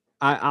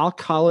 I'll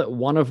call it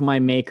one of my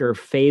maker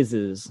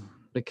phases,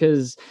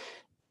 because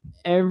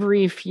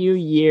every few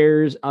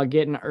years I'll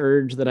get an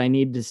urge that I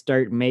need to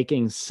start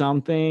making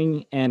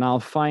something, and I'll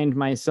find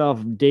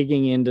myself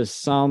digging into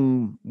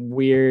some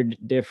weird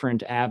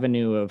different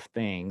avenue of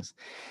things.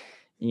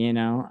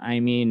 I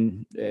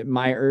mean,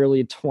 my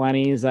early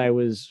 20s, I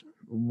was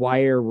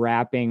wire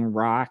wrapping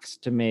rocks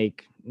to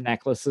make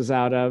necklaces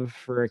out of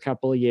for a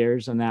couple of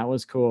years, and that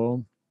was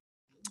cool.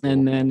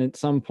 And then at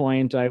some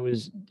point I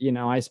was,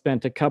 I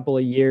spent a couple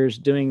of years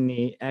doing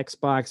the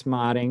Xbox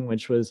modding,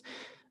 which was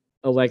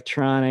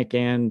electronic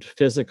and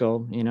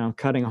physical,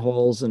 cutting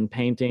holes and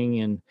painting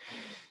and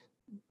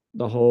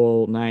the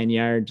whole 9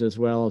 yards, as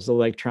well as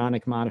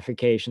electronic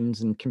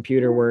modifications and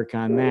computer work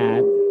on that.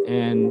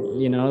 And,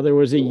 there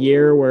was a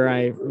year where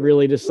I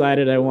really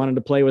decided I wanted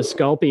to play with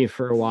Sculpey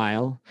for a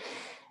while.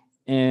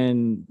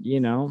 And,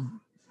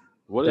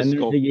 what then is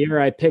there's the year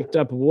I picked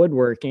up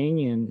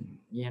woodworking, and,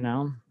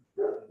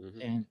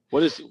 and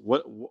what is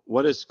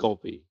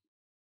Sculpey?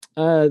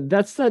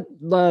 That's the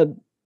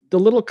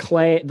little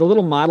clay, the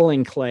little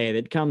modeling clay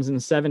that comes in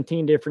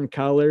 17 different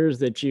colors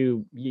that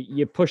you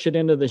push it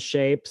into the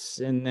shapes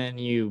and then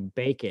you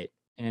bake it.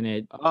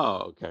 And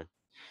Oh, okay.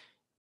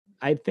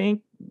 I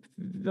think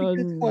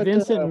That's what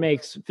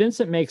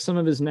Vincent makes some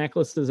of his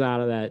necklaces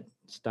out of that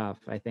stuff,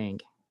 I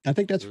think. I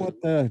think that's what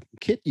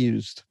Kit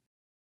used.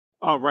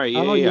 Oh, right. Yeah,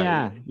 Oh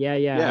yeah, yeah. I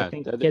yeah.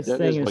 think That Kit's that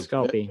thing is is what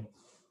Sculpey.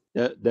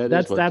 that is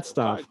That's what. that All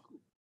stuff. right,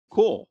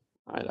 cool.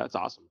 All right, that's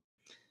awesome.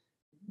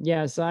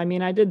 Yeah, so I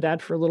mean, I did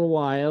that for a little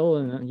while,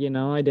 and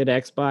I did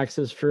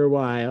Xboxes for a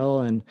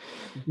while, and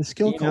The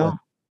skill collector.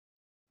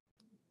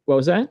 What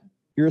was that?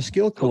 You're a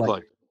skill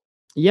collector.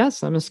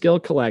 Yes, I'm a skill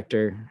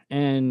collector,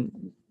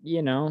 and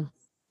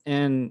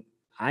and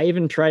I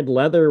even tried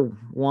leather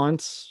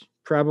once,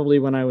 probably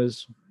when I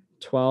was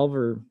 12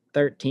 or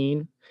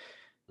 13.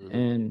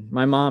 And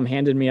my mom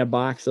handed me a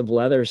box of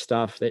leather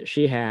stuff that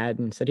she had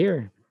and said,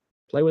 "Here,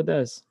 play with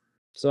this."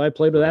 So I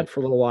played with that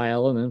for a little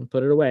while and then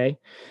put it away.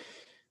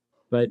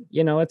 But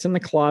it's in the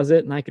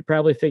closet, and I could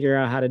probably figure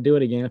out how to do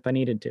it again if I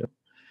needed to.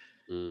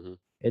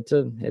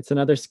 It's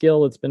another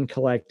skill that's been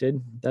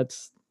collected.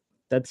 That's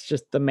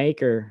just the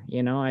maker.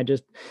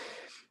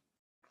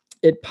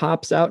 It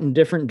pops out in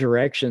different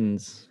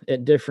directions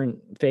at different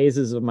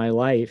phases of my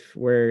life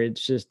where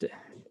it's just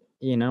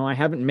I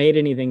haven't made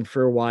anything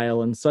for a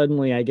while, and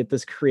suddenly I get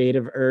this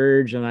creative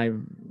urge and I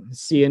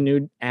see a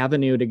new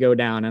avenue to go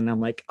down, and I'm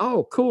like,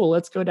 oh cool,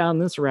 let's go down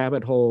this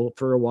rabbit hole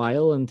for a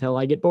while until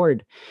I get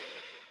bored.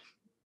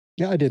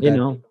 Yeah, I did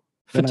that.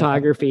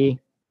 Photography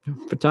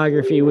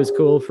was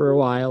cool for a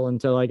while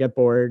until I got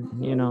bored.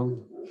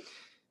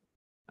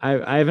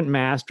 I haven't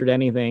mastered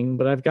anything,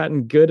 but I've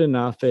gotten good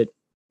enough at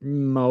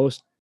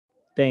most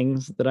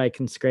things that I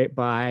can scrape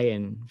by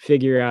and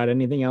figure out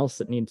anything else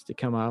that needs to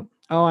come up.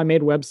 Oh, I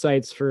made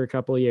websites for a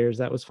couple of years.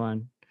 That was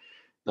fun.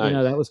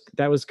 Nice.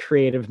 That was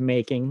creative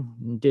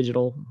making,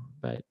 digital,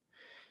 but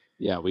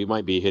yeah, we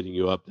might be hitting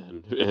you up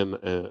then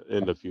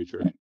in the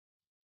future.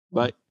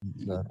 But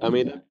I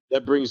mean,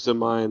 that brings to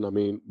mind, I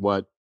mean,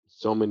 what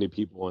so many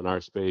people in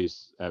our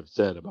space have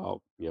said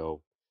about,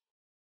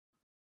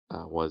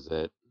 was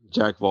it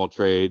jack of all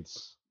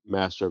trades,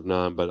 master of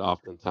none, but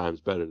oftentimes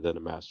better than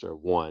a master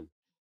of one.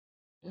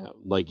 Yeah,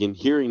 like in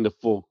hearing the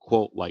full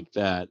quote like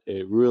that,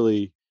 it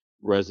really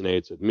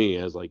resonates with me,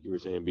 as like you were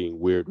saying, being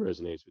weird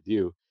resonates with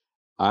you.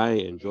 I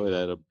enjoy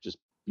that of just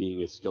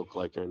being a skill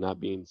collector and not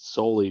being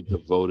solely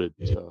devoted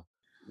to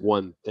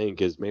one thing,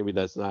 because maybe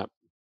that's not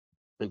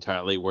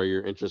entirely where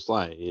your interests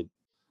lie.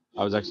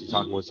 I was actually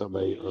talking with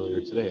somebody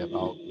earlier today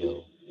about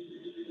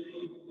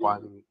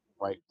finding the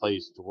right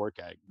place to work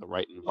at, the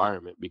right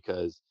environment,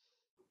 because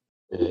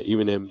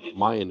even in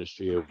my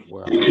industry of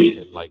where I work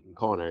in, like in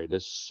culinary,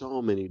 there's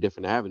so many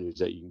different avenues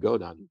that you can go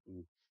down.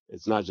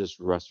 It's not just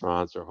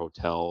restaurants or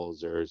hotels.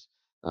 There's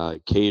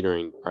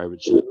catering,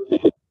 private chef,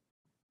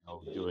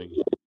 doing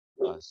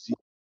sea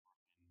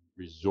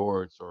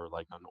resorts, or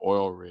like on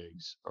oil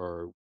rigs,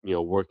 or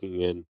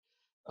working in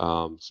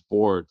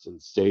sports and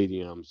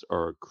stadiums,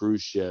 or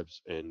cruise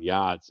ships and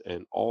yachts,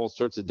 and all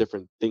sorts of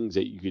different things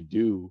that you could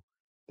do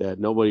that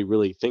nobody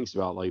really thinks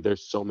about. Like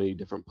there's so many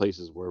different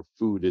places where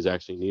food is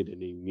actually needed,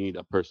 and you need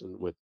a person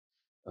with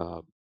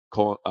uh,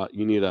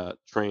 you need a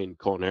trained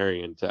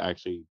culinarian to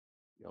actually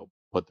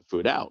put the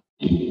food out,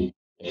 and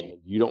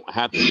you don't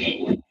have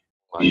to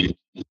like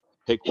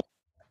pick one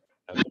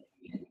the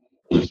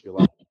rest of your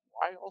life.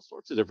 Try all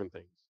sorts of different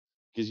things,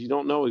 because you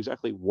don't know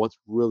exactly what's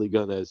really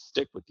gonna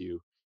stick with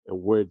you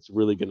and where it's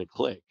really gonna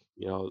click.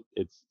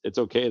 It's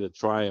okay to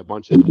try a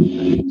bunch of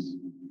different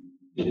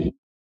things.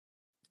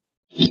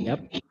 yep,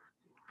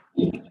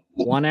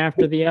 one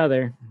after the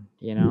other.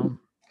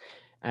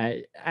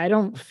 I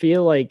don't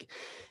feel like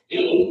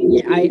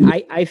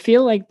I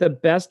feel like the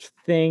best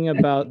thing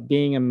about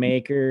being a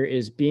maker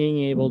is being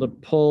able to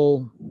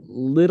pull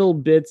little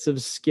bits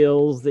of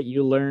skills that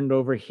you learned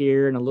over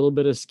here and a little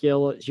bit of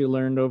skill that you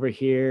learned over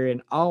here.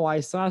 And oh,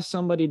 I saw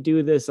somebody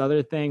do this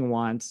other thing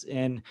once,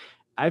 and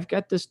I've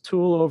got this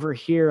tool over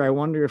here. I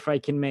wonder if I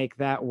can make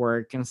that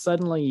work. And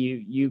suddenly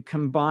you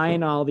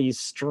combine all these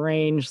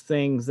strange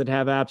things that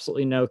have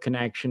absolutely no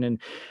connection and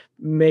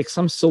make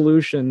some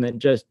solution that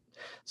just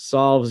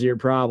solves your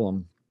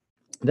problem.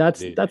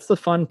 That's the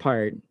fun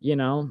part,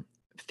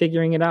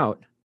 figuring it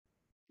out.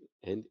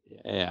 And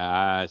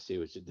yeah, I see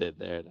what you did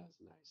there. That's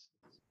nice.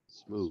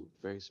 Smooth,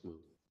 very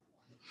smooth.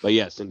 But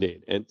yes,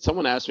 indeed. And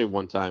someone asked me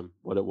one time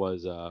what it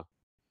was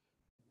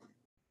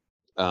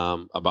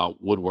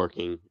about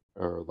woodworking,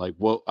 or like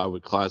what I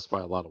would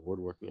classify a lot of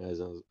woodworking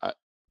as. I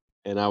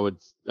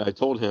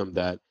told him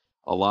that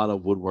a lot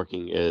of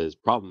woodworking is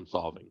problem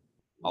solving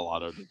a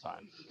lot of the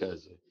time,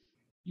 because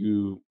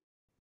you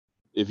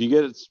if you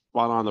get it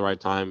spot on the right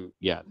time,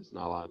 yeah, there's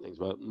not a lot of things,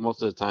 but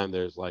most of the time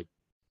there's like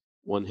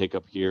one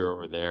hiccup here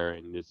or there,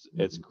 and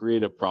it's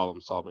creative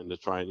problem solving to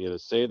try and either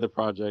save the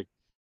project,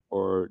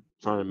 or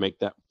trying to make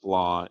that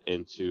flaw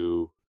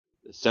into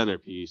the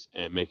centerpiece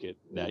and make it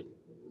that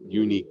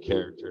unique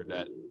character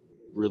that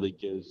really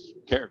gives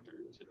character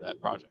to that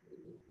project.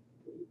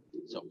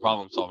 So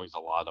problem solving is a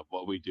lot of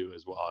what we do,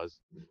 as well as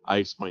I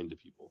explain to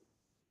people.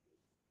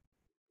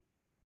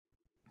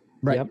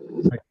 Right. Yep.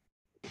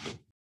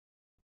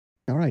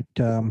 All right.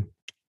 I'm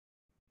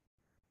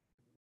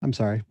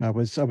sorry. I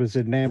was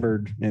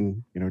enamored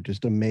and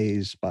just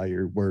amazed by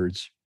your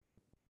words.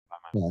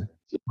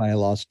 I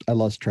lost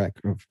track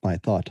of my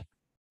thought.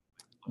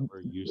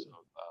 Or use of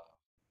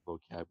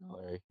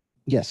vocabulary.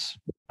 Yes,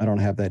 I don't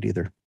have that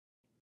either.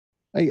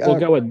 We'll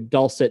go with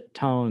dulcet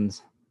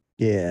tones.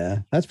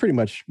 Yeah, that's pretty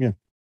much.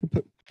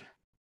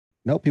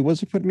 Nope, he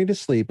wasn't putting me to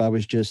sleep. I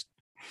was just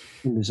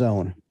in the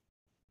zone.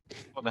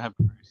 Well, to have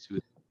very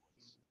soothing,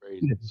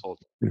 very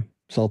sultry.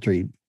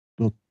 Sultry.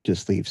 We'll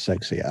just leave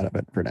sexy out of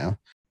it for now.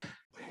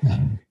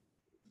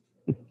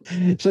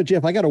 So,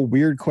 Jeff, I got a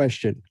weird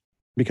question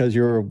because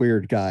you're a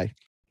weird guy.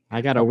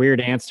 I got a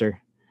weird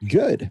answer.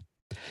 Good.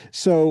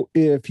 So,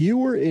 if you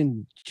were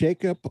in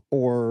Jacob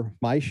or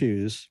my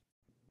shoes,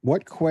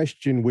 what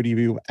question would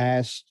you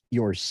ask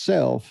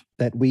yourself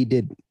that we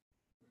didn't?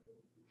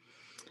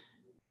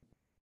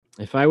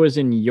 If I was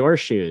in your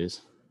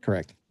shoes,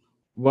 Correct.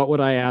 what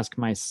would I ask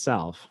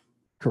myself?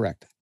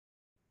 Correct.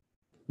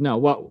 No,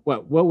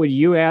 what would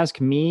you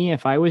ask me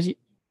if I was?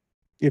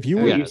 If you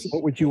were, Yes.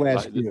 what would you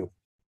ask you?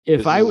 If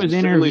This I is was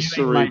extremely interviewing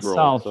cerebral,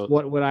 myself, so-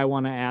 what would I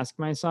want to ask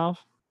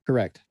myself?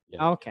 Correct.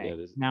 Yeah, Okay, yeah,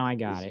 this- now I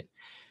got this- it.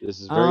 This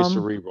is very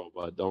cerebral,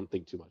 but don't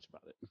think too much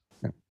about it.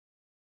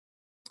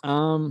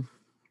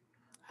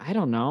 I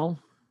don't know.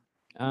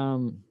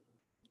 Damn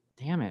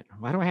it.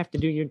 Why do I have to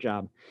do your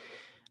job?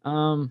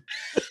 I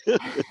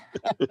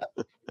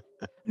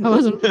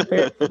wasn't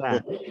prepared for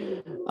that.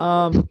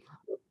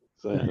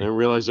 So I didn't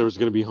realize there was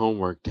going to be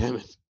homework. Damn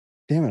it.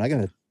 Damn it. I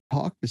got to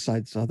talk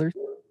besides other.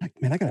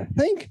 Man, I got to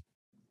think.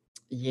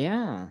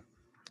 Yeah.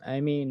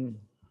 I mean,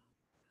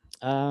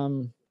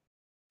 It's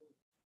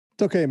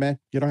okay, man.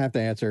 You don't have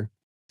to answer.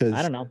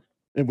 I don't know.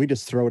 And we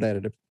just throw it at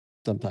it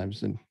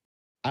sometimes. And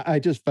I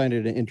just find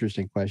it an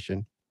interesting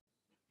question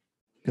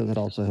because it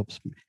also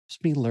helps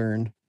me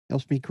learn,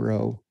 helps me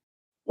grow.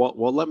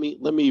 Well, let me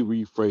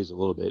rephrase a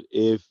little bit.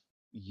 If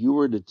you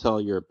were to tell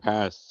your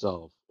past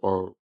self,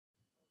 or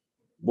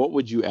what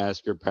would you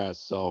ask your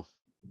past self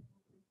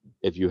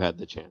if you had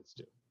the chance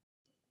to?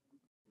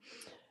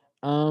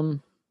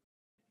 Or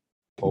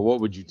what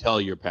would you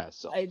tell your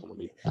past self? I'd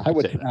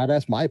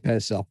ask my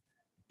past self,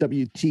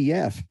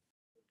 WTF?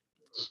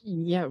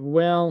 Yeah,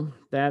 well,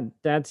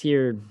 that's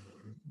your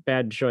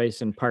bad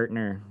choice and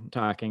partner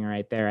talking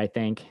right there, I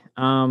think.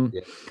 I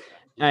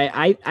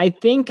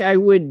think I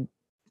would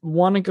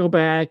want to go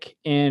back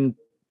and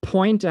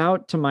point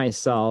out to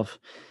myself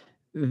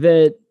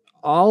that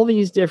all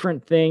these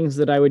different things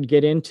that I would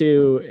get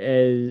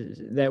into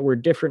that were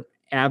different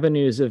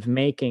avenues of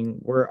making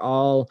were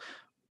all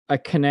a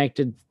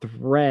connected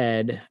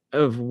thread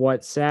of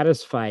what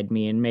satisfied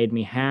me and made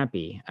me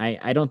happy.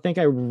 I don't think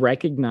I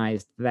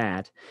recognized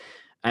that.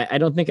 I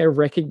don't think I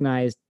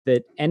recognized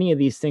that any of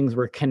these things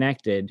were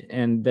connected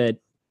and that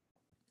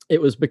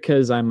it was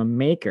because I'm a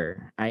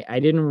maker. I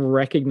didn't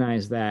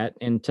recognize that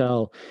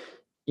until,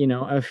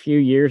 a few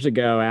years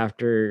ago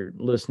after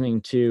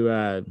listening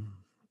to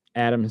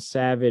Adam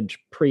Savage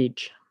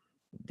preach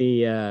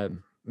the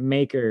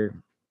maker,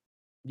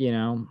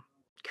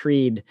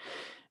 creed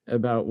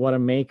about what a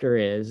maker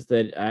is,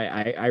 that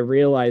I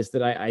realized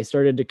that I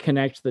started to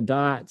connect the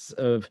dots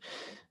of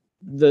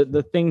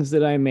the things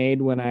that I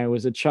made when I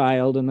was a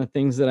child and the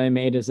things that I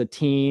made as a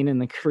teen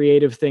and the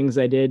creative things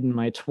I did in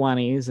my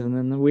 20s and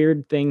then the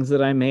weird things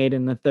that I made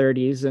in the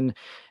 30s. And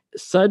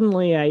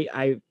suddenly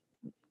I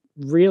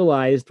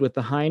realized with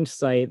the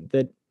hindsight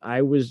that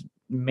I was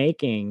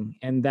making,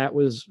 and that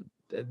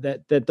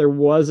there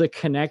was a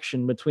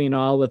connection between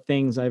all the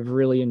things I've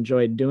really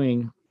enjoyed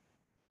doing.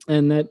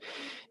 And that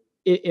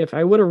if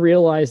I would have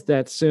realized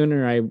that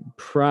sooner, I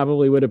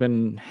probably would have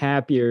been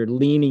happier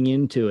leaning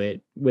into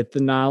it with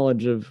the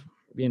knowledge of,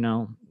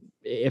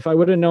 if I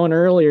would have known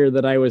earlier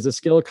that I was a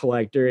skill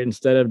collector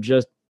instead of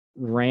just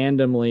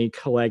randomly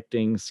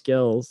collecting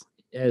skills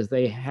as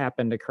they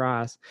happened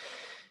across,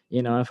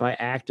 if I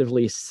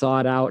actively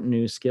sought out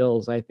new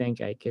skills, I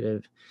think I could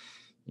have,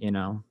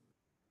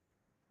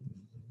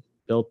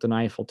 built an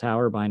Eiffel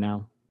Tower by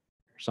now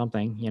or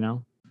something,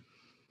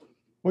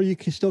 Well, you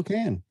still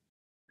can.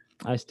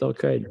 I still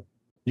could.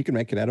 You can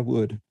make it out of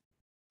wood.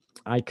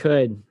 I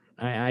could.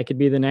 I could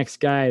be the next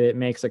guy that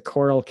makes a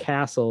coral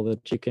castle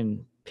that you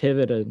can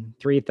pivot a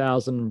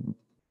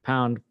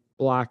 3,000-pound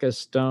block of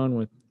stone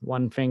with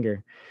one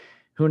finger.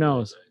 Who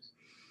knows?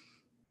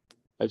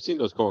 I've seen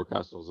those coral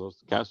castles.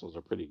 Those castles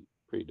are pretty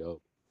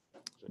dope.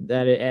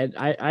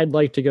 I'd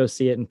like to go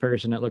see it in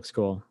person. It looks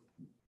cool.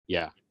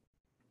 Yeah.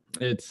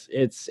 It's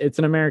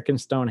an American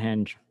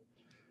Stonehenge.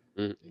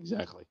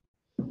 Exactly.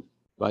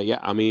 But yeah,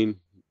 I mean,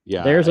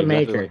 yeah. There's a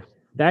maker.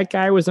 That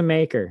guy was a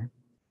maker.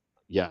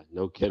 Yeah,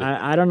 no kidding.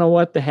 I don't know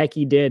what the heck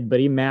he did, but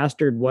he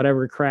mastered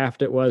whatever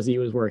craft it was he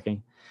was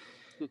working.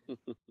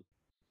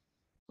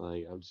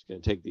 Like, I'm just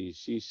gonna take these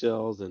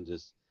seashells and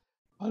just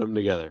put them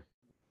together.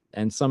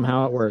 And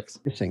somehow it works.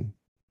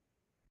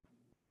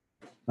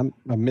 I'm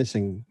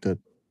missing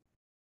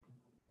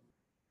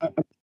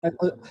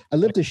I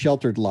lived a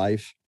sheltered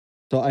life,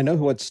 so I know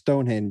what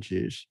Stonehenge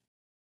is.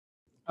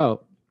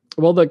 Oh,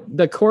 well,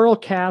 the Coral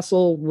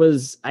Castle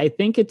was, I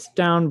think it's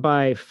down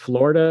by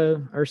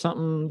Florida or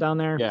something down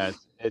there. Yeah,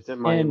 it's in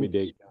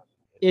Miami-Dade.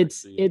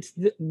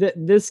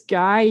 This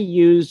guy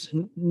used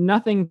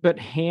nothing but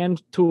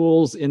hand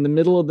tools in the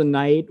middle of the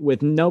night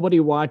with nobody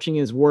watching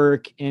his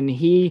work, and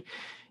he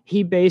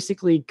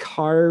basically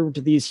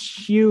carved these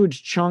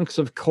huge chunks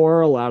of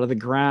coral out of the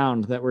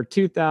ground that were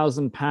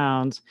 2,000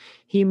 pounds.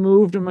 He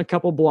moved them a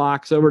couple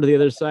blocks over to the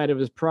other side of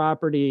his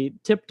property,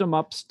 tipped them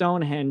up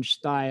Stonehenge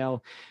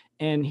style,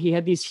 and he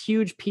had these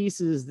huge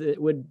pieces that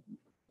would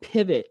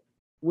pivot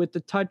with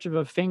the touch of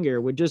a finger,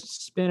 would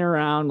just spin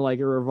around like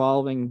a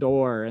revolving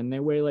door, and they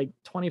weigh like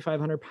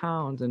 2,500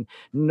 pounds, and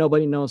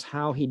nobody knows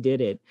how he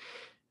did it.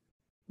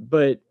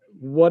 But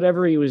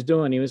whatever he was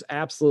doing, he was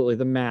absolutely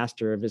the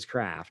master of his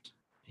craft.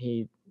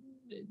 I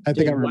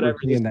think I remember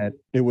seeing that.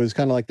 It was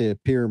kind of like the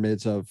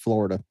pyramids of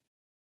Florida.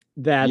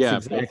 That's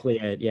exactly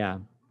it. Yeah.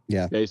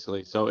 Yeah.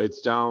 Basically. So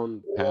it's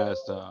down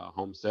past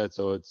Homestead.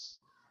 So it's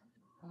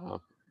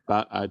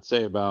I'd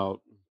say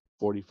about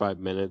 45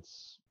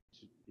 minutes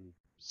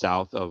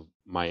south of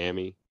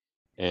Miami.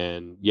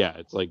 And yeah,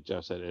 it's like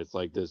Jeff said, it's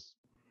like this,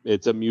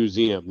 it's a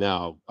museum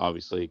now,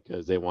 obviously,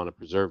 because they want to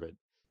preserve it.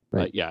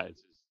 Right. But yeah,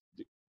 it's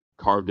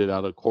carved it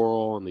out of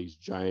coral and these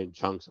giant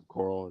chunks of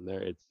coral in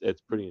there.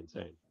 It's pretty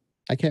insane.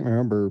 I can't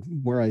remember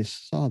where I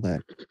saw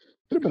that. Could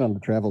have been on the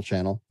Travel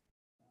Channel.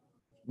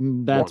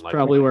 That's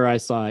probably where I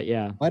saw it.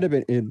 Yeah.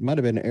 It might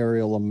have been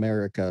Aerial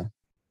America.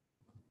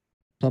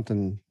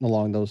 Something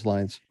along those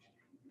lines.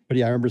 But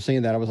yeah, I remember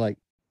seeing that. I was like,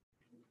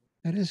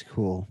 that is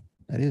cool.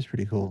 That is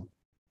pretty cool.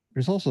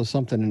 There's also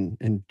something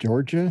in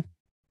Georgia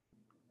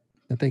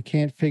that they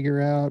can't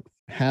figure out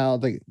how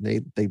they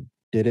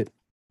did it.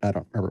 I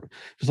don't remember.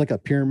 It's like a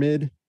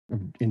pyramid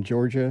in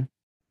Georgia,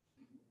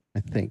 I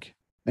think.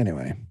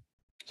 Anyway,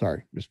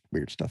 sorry, just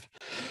weird stuff.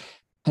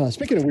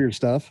 Speaking of weird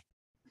stuff,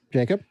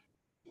 Jacob,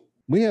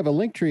 we have a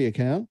Linktree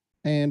account,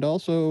 and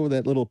also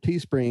that little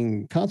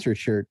Teespring concert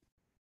shirt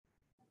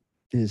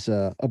is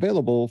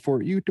available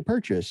for you to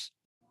purchase.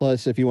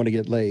 Plus, if you want to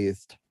get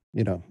lathed,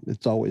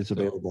 it's always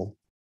available.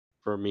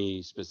 For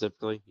me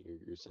specifically,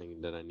 you're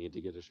saying that I need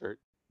to get a shirt?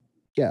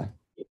 Yeah.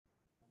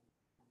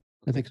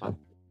 I think so.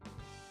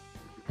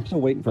 I'm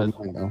still waiting for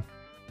mine, though.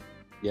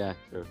 Yeah,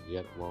 sure.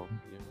 You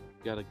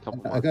got a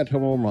couple months. I got a couple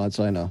more months,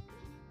 I know.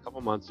 A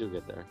couple months, you'll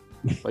get there.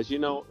 But you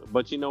know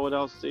what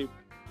else, Steve?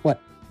 What?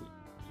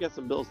 You got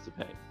some bills to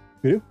pay.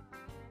 You do?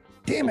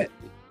 Damn it.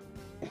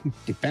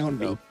 You found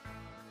me.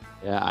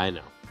 Yeah, I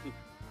know.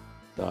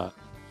 So,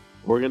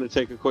 we're going to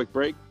take a quick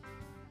break,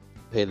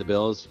 pay the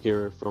bills,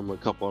 hear from a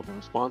couple of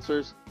our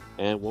sponsors,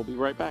 and we'll be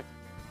right back.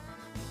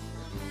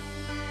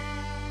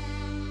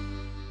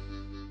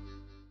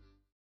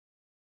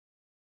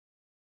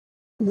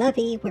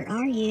 Lovey, where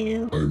are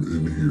you? I'm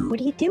in here.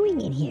 What are you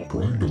doing in here?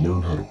 Trying to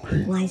learn how to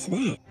paint. Why is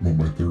that? Well,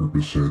 my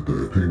therapist said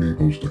that painting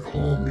supposed to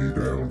calm me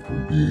down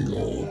from being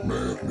all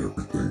mad and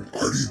everything.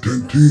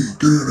 ID10T,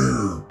 get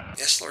in here!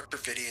 Yes, Lord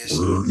Perfidious.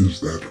 Where is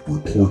that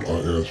report I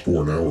asked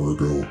for an hour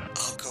ago?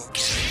 I'll go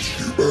get it.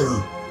 You better,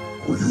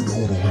 or you know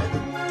what'll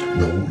happen.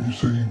 Now, what are you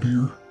saying,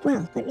 dear?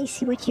 Well, let me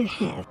see what you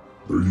have.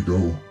 There you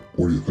go.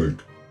 What do you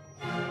think?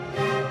 What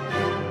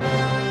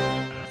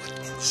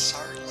in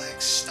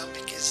Sarlacc's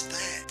stomach is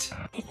that?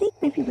 I think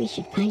maybe we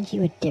should find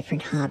you a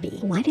different hobby.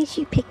 Why did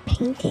you pick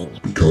painting?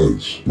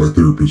 Because my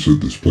therapist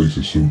said this place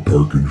is so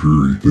dark and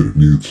dreary that it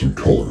needed some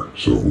color,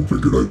 so I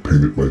figured I'd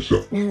paint it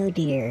myself. No,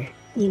 dear.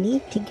 You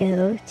need to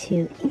go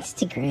to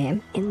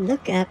Instagram and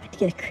look up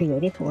the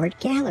Creative Ward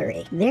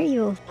Gallery. There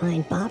you will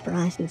find Bob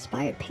Ross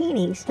inspired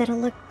paintings that'll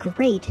look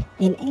great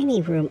in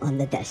any room on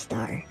the Death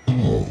Star.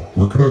 Oh,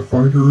 where can I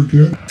find her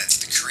again? That's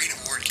the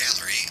Creative Ward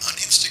Gallery on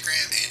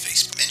Instagram and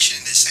Facebook.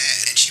 Mention this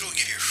ad and she will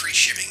give you free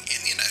shipping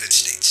in the United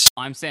States.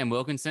 I'm Sam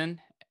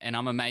Wilkinson, and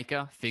I'm a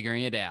maker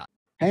figuring it out.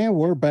 And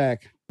we're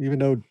back, even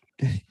though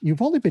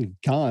you've only been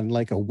gone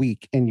like a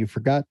week and you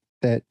forgot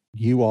that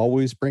you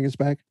always bring us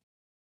back.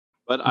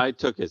 But I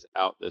took us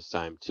out this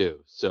time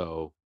too,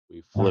 so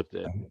we flipped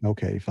it.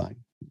 Okay, fine.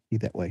 Be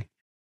that way.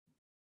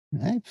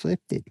 I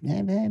flipped it.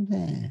 Blah, blah, blah.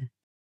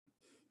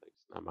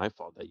 It's not my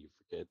fault that you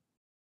forget.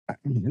 I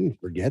didn't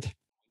forget.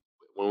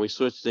 When we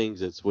switch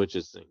things, it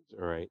switches things,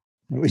 all right?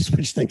 When we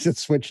switch things, it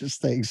switches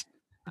things.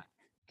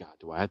 God,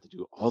 do I have to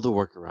do all the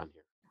work around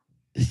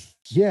here?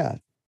 Yeah.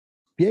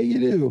 Yeah, you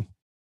do.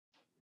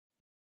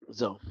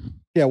 So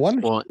yeah, why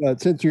don't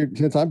you,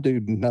 since I'm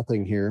doing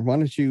nothing here, why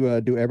don't you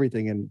do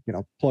everything and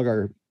plug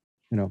our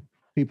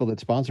people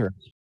that sponsor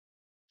us?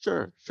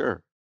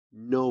 Sure,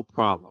 no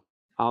problem.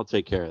 I'll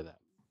take care of that.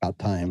 About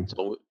time.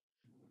 So,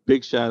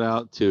 big shout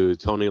out to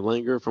Tony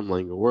Langer from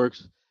Langer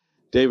Works,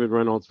 David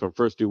Reynolds from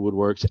First Do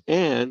Woodworks,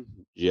 and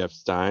Jeff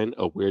Stein,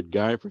 a weird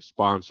guy, for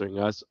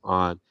sponsoring us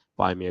on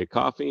Buy Me a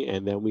Coffee.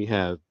 And then we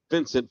have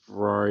Vincent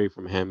Ferrari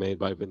from Handmade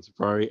by Vincent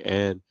Ferrari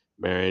and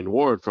Marion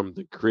Ward from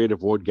the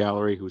Creative Ward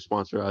Gallery, who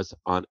sponsor us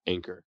on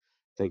Anchor.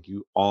 Thank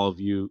you, all of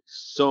you,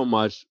 so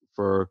much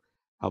for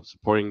help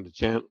supporting the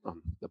channel,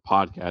 the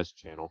podcast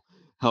channel,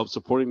 help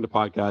supporting the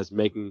podcast,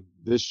 making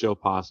this show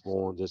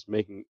possible, and just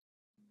making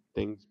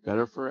things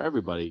better for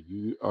everybody.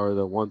 You are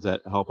the ones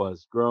that help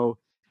us grow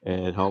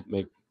and help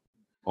make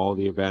all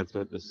the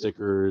advancement, the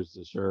stickers,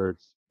 the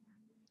shirts,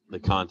 the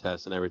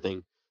contests, and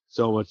everything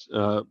so much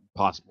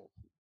possible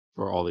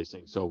for all these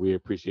things. So we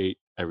appreciate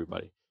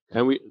everybody,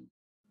 and we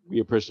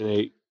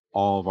appreciate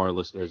all of our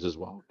listeners as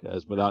well,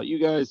 because without you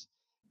guys,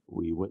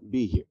 we wouldn't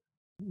be here.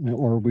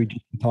 Or we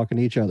just talking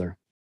to each other.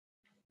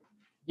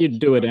 You'd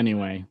do it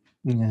anyway.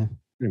 Yeah,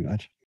 pretty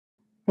much.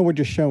 Well, we're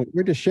just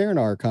sharing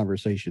our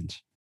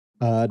conversations.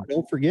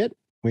 Don't forget,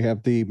 we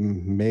have the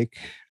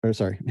Makers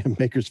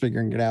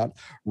Figuring It Out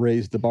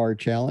Raise the Bar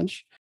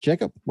Challenge.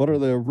 Jacob, what are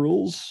the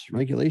rules,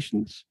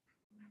 regulations?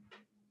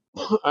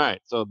 All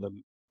right, so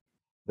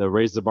the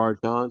Raise the Bar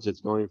Challenge,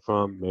 it's going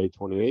from May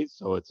 28th,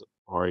 so it's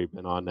already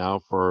been on now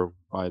for,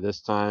 by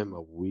this time,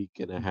 a week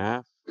and a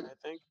half, I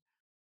think.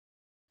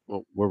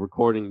 Well, we're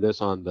recording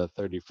this on the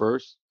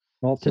 31st.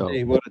 Well,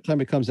 today, by the time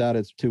it comes out,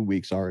 it's 2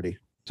 weeks already.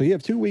 So you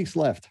have 2 weeks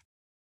left.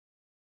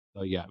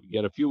 So yeah, we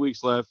got a few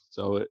weeks left.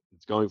 So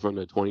it's going from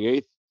the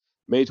 28th,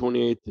 May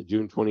 28th to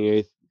June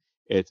 28th.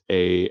 It's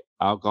a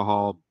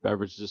alcohol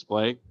beverage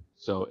display.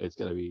 So it's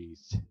going to be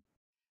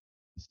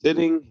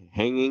sitting,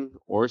 hanging,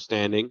 or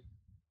standing,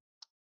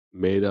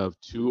 made of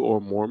 2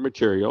 or more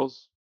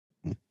materials.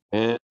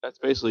 And that's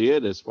basically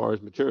it as far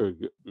as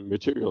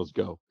materials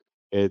go.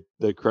 The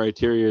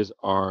criterias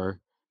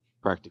are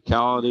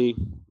practicality.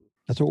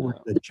 That's what we're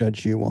going to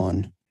judge you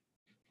on.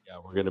 Yeah,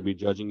 we're going to be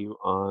judging you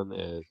on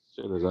as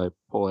soon as I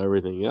pull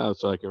everything out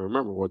so I can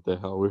remember what the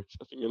hell we're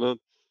judging it on.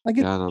 I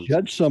get to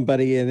judge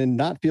somebody and then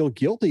not feel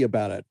guilty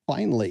about it.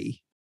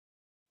 Finally.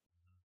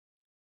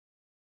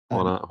 I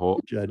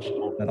don't judge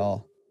at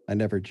all. I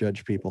never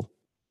judge people.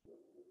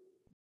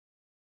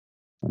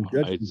 I'm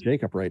judging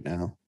Jacob right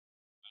now.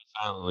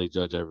 I silently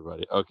judge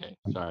everybody. Okay,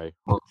 sorry.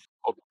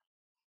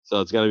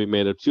 So it's got to be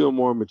made of 2 or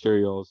more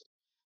materials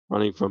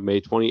running from May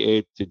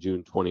 28th to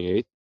June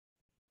 28th.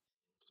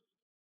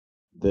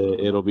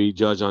 It'll be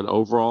judged on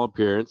overall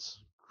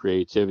appearance,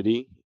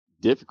 creativity,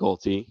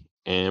 difficulty,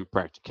 and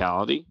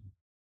practicality.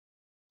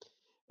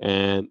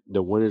 And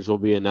the winners will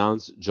be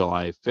announced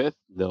July 5th.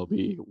 There'll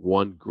be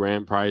 1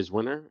 grand prize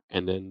winner,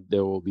 and then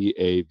there will be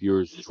a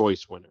viewer's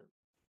choice winner.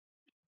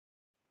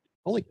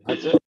 Holy,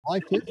 that's it. July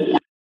 5th?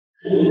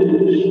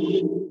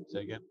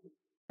 Say again?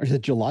 Or is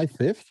it July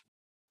 5th?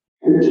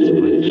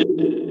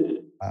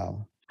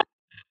 Wow.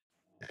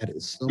 That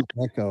is some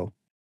echo.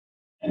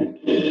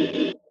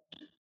 It'll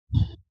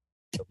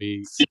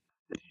be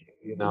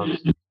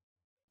announced. You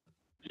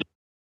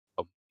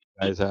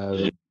guys have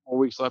 4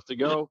 weeks left to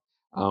go.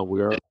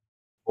 We are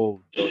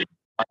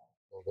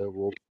there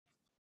will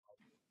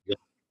be a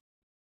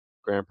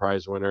grand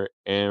prize winner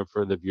and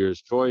for the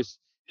viewer's choice.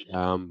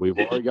 We've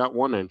already got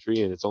 1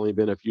 entry, and it's only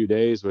been a few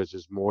days, which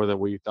is more than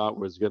we thought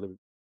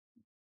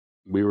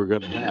we were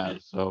gonna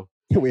have. So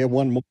we have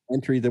 1 more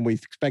entry than we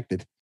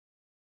expected.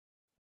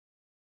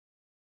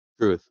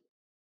 Truth.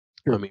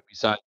 Sure. I mean,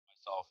 besides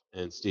myself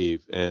and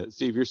Steve.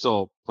 Steve, you're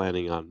still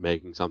planning on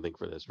making something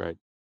for this, right?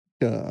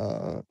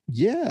 Yeah.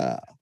 Yeah.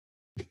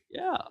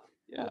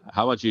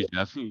 How about you,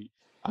 Jeff?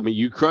 I mean,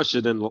 you crushed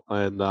it in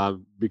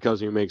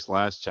because you makes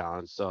last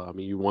challenge. So I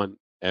mean, you won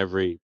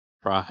every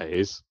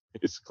prize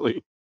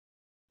basically.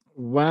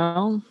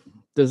 Well,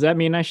 does that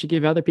mean I should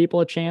give other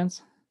people a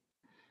chance?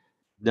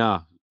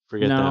 No,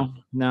 forget that.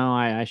 No,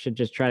 I should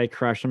just try to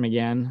crush them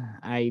again.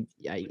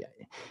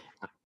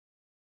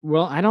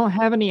 Well, I don't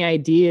have any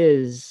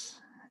ideas,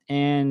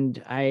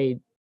 and I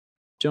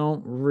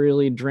don't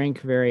really drink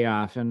very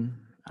often.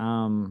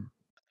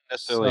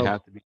 Necessarily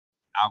have to be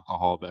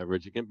alcohol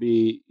beverage. It can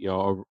be,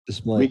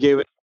 display. We gave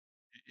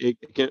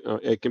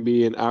it can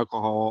be an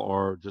alcohol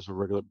or just a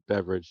regular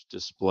beverage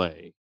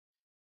display.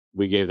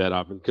 We gave that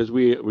option because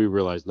we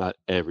realize not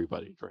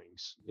everybody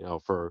drinks,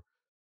 for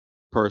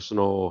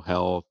personal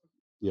health,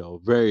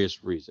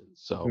 various reasons.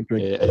 So for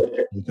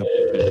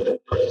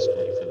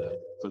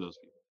those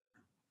people.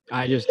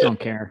 I just don't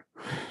care.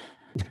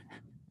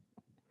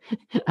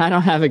 I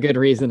don't have a good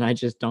reason. I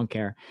just don't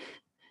care.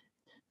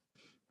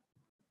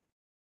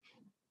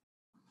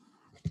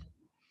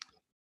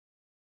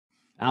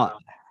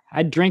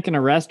 I'd drink in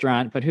a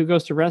restaurant, but who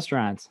goes to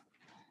restaurants?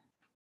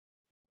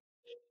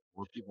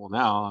 More people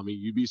now. I mean,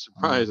 you'd be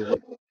surprised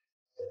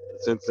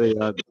since they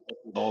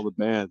all the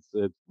bands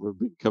that we've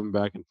been coming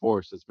back and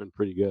forth. It's been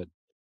pretty good.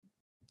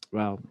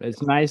 Well,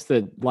 it's nice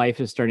that life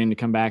is starting to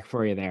come back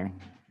for you there.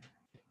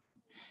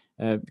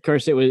 Of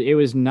course, it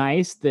was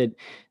nice that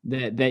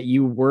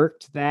you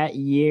worked that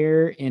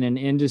year in an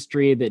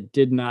industry that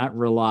did not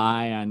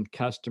rely on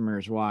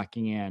customers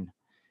walking in.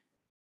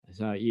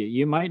 So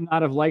you might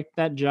not have liked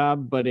that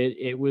job, but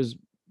it was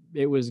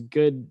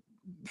good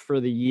for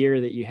the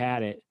year that you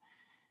had it.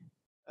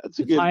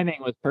 The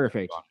timing was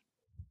perfect.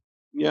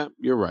 Yeah,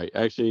 you're right.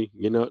 Actually,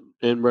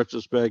 in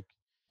retrospect,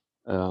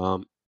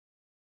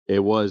 it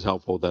was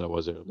helpful that it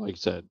was, like I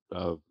said,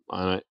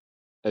 on it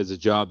as a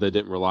job that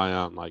didn't rely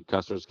on like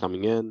customers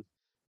coming in.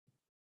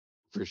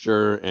 for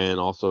sure, and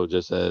also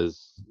just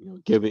as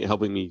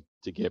helping me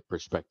to get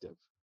perspective,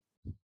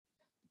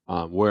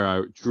 where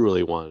I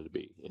truly wanted to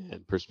be,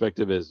 and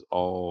perspective is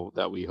all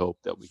that we hope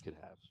that we could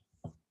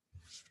have,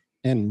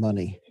 And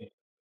money.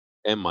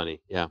 and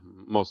money. Yeah,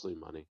 mostly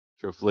money.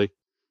 Truthfully,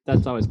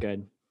 That's always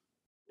good.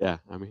 yeah.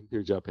 I mean,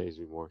 your job pays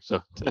me more,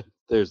 so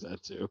there's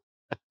that too.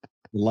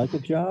 You like a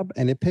job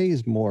and it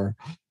pays more.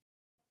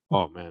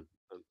 Oh man,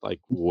 I'm like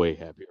way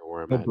happier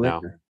where I'm No at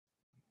now. brainer.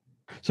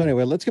 So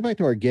anyway, let's get back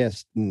to our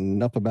guest.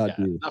 Enough about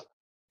Yeah, you.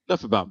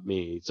 enough about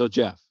me. So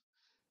Jeff,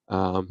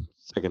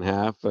 second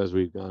half as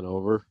we've gone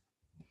over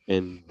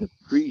in the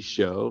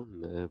pre-show,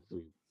 if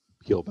we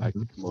peel back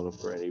the kimono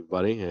for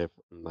anybody, if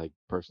like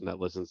person that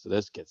listens to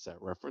this gets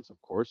that reference,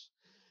 of course.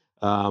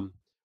 Um,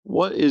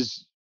 what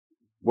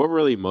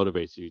really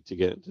motivates you to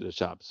get into the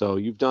shop? So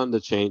you've done the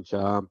chain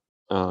shop,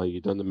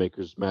 you've done the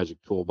Maker's Magic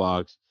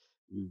Toolbox,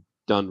 you've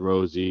done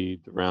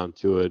Rosie, the Round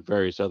to It,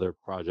 various other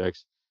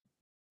projects.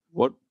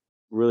 What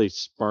really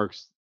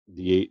sparks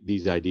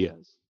these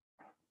ideas?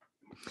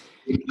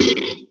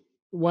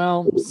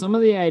 Well, some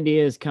of the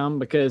ideas come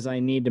because I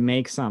need to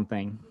make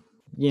something,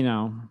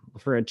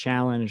 for a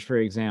challenge, for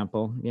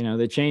example.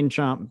 The chain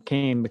chomp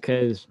came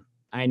because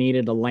I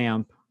needed a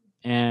lamp,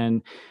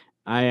 and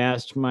I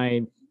asked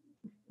my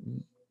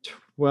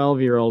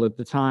 12-year-old at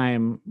the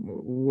time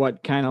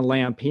what kind of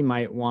lamp he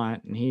might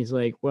want. And he's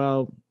like,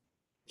 well,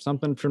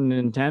 something from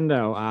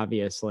Nintendo,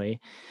 obviously.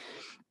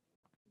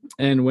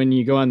 And when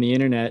you go on the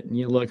internet and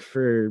you look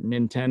for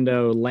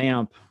Nintendo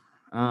lamp,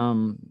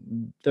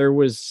 there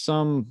was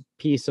some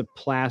piece of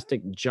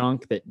plastic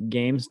junk that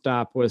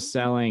GameStop was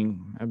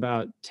selling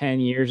about 10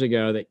 years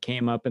ago that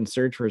came up in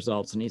search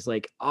results. And he's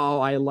like, oh,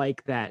 I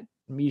like that.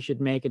 You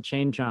should make a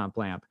chain chomp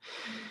lamp.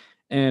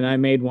 And I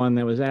made one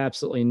that was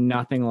absolutely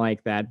nothing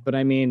like that. But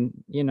I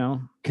mean,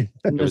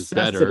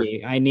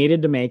 necessity. I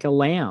needed to make a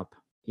lamp,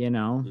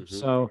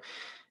 So,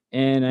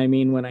 and I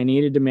mean, when I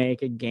needed to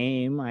make a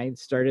game, I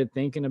started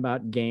thinking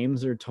about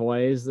games or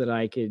toys that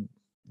I could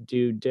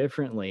do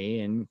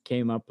differently, and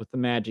came up with the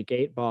Magic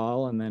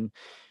 8-Ball, and then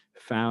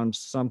found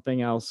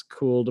something else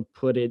cool to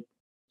put it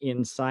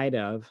inside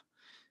of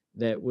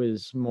that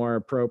was more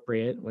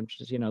appropriate, which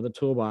is, the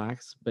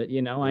toolbox. But,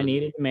 I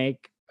needed to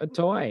make a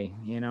toy,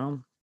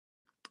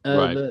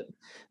 Right.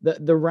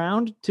 The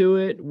Round to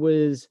It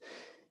was,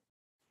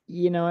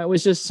 it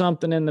was just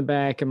something in the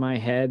back of my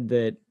head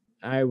that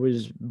I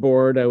was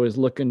bored. I was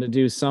looking to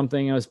do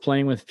something. I was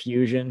playing with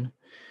Fusion,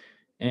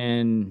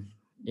 and,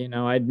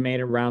 I'd made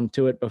a Round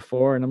to It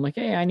before, and I'm like,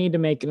 hey, I need to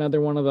make another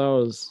one of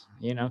those,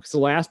 because the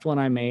last one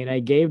I made, I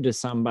gave to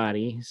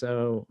somebody.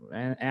 So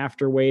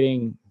after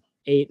waiting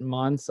 8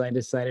 months, I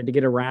decided to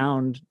get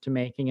around to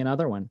making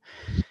another one.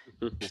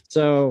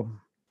 So,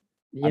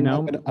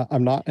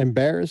 I'm not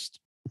embarrassed,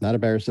 not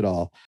embarrassed at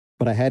all,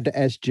 but I had to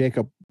ask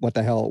Jacob what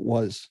the hell it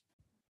was.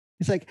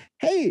 He's like,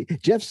 hey,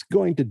 Jeff's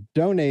going to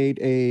donate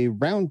a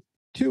Round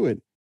to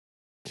It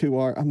to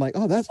our, I'm like,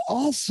 oh, that's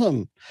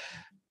awesome.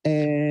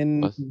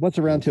 And what's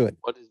a Round to It?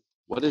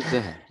 What is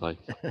that like?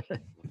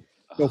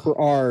 So for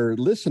our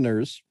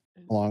listeners,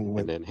 along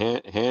with, and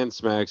then hand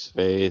smacks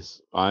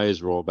face,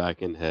 eyes roll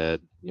back in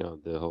head,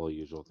 the whole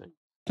usual thing.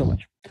 So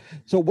much.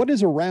 So what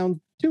is a Round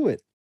to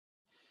It,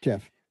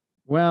 Jeff?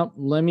 Well,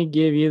 let me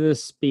give you the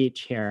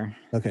speech here.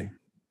 Okay.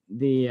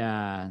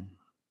 The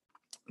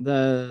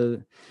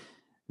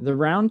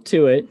Round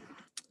to It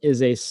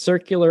is a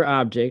circular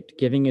object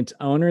giving its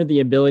owner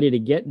the ability to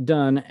get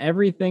done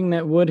everything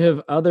that would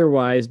have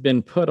otherwise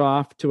been put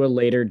off to a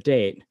later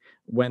date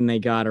when they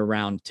got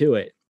around to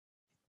it.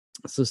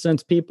 So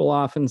since people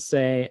often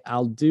say,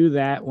 I'll do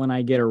that when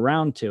I get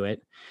around to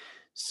it.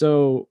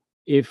 So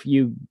if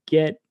you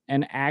get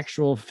an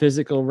actual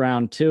physical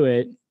Round to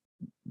It,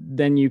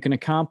 then you can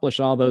accomplish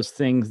all those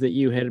things that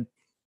you had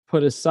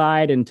put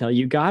aside until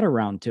you got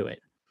around to it.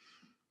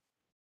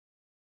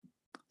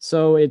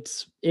 So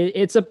it's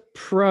a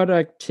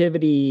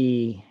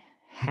productivity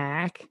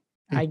hack,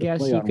 I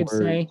guess you could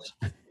say.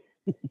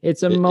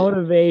 It's a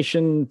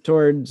motivation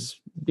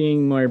towards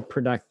being more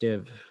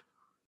productive.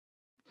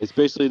 It's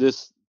basically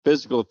this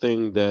physical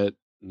thing that,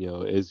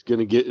 is going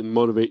to get and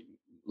motivate.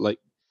 Like,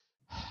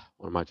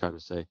 what am I trying to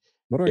say?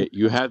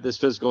 You have this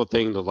physical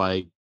thing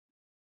to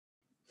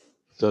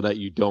so that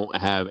you don't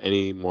have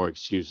any more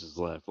excuses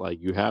left.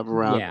 Like you have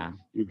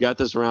you got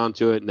this Round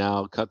to It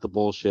now, cut the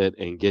bullshit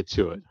and get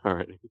to it. All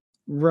right.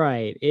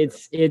 Right.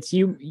 It's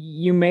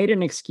you made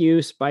an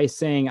excuse by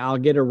saying I'll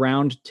get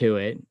around to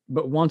it,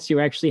 but once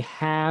you actually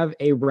have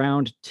a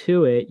Round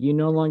to It, you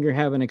no longer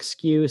have an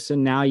excuse,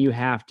 and now you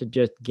have to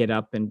just get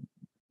up and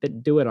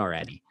do it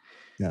already.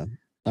 Yeah.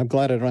 I'm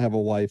glad I don't have a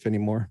wife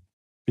anymore,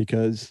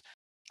 because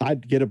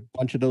I'd get a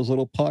bunch of those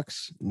little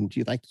pucks and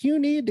she's like, you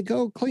need to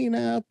go clean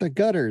out the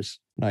gutters.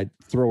 And I'd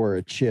throw her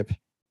a chip.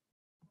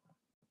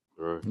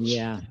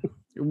 Yeah.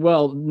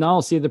 Well, no,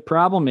 see, the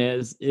problem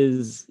is,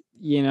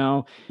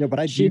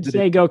 but she'd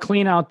say, go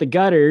clean out the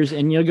gutters,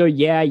 and you'll go,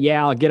 yeah,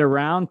 I'll get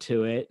around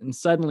to it. And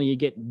suddenly you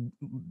get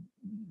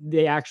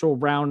the actual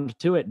Round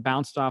to It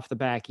bounced off the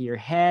back of your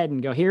head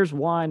and go, here's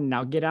one,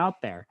 now get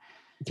out there.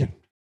 Yeah.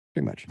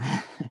 pretty much.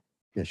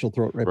 Yeah, she'll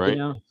throw it right. Right. You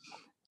know,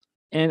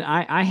 and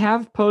I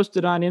have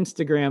posted on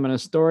Instagram in a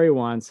story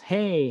once,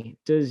 hey,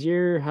 does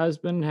your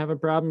husband have a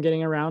problem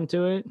getting around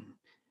to it?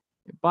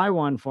 Buy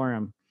one for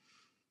him.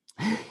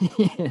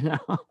 You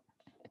know,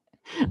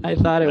 I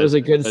thought it was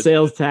a good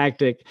sales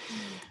tactic.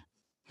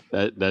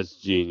 That's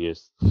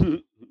genius.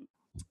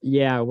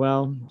 Yeah,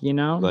 well, you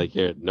know, Like,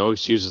 here, no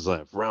excuses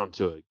left. Round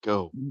to it.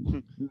 Go.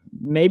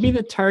 maybe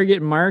the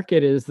target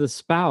market is the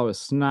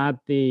spouse, not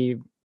the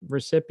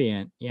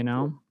recipient, you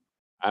know?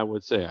 I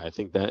would say I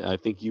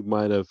think you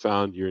might have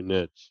found your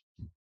niche.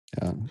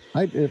 Yeah.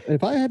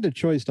 If I had the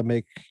choice to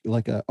make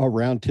like a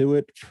round to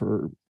it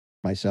for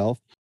myself,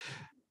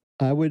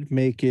 I would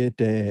make it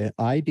a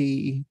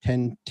ID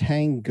 10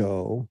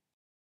 Tango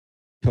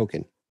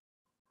token.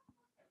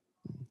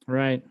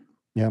 Right.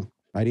 Yeah,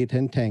 ID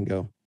 10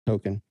 Tango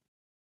token.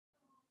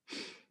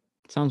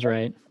 Sounds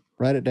right.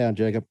 Write it down,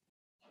 Jacob.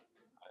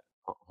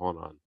 Hold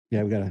on.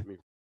 Yeah, we got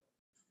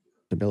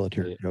the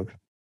military joke.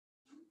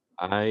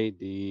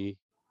 ID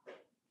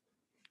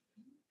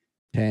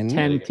 10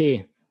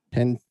 10T.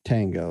 10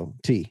 Tango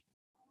T.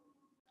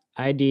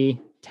 ID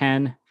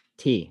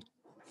 10T.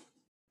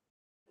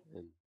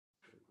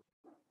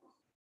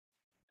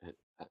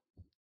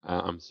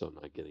 I'm still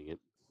not getting it.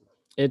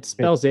 It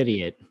spells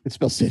idiot. It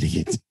spells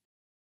idiot.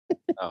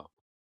 Oh.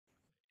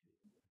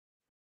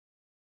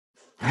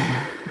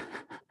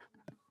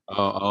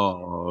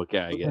 Oh, okay.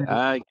 I get it.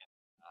 All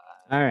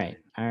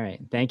right.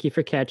 Thank you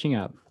for catching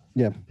up.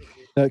 Yeah.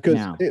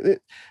 Because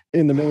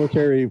in the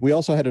military, we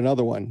also had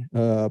another one,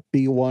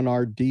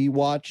 B1RD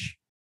watch.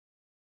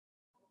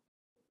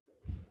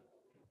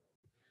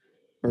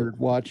 Bird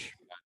watch.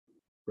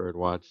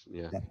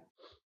 Yeah.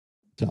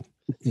 So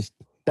just,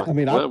 I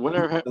mean,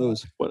 whatever happened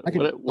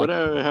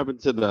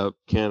to the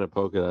can of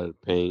polka dot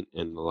paint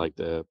and like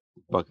the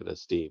bucket of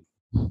steam?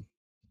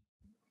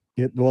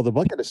 Well, the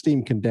bucket of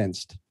steam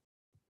condensed.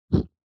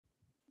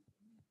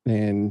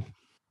 And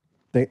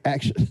they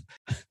actually,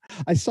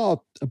 I saw,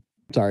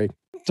 sorry,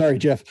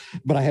 Jeff,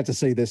 but I have to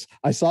say this.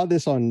 I saw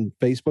this on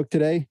Facebook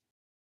today.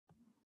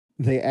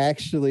 They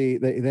actually,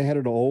 they had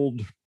an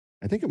old,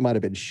 I think it might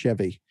have been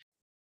Chevy,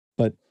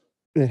 but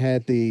it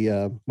had the,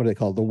 what do they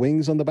call it? The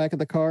wings on the back of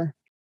the car.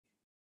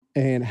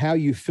 And how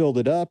you filled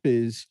it up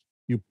is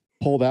you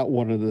pulled out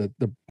one of the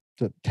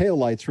tail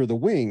lights for the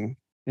wing,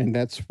 and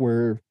that's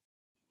where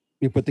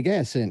you put the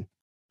gas in.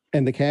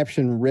 And the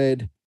caption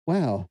read,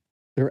 wow,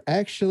 there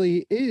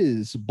actually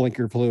is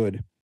blinker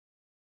fluid.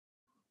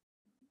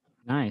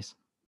 Nice.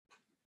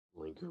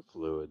 Blinker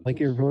fluid.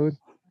 Blinker fluid?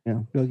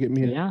 Yeah. Go get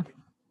me a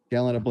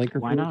gallon of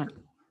blinker Why fluid. not?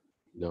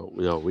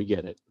 No, we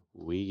get it.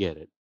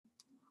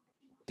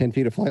 10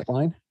 feet of flight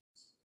line.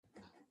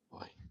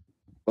 Boy.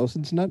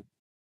 Bosun's nut?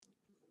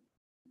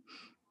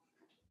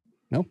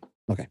 No?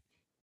 Okay.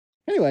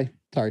 Anyway,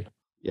 sorry.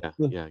 Yeah.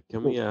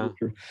 Can we we'll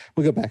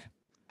go back.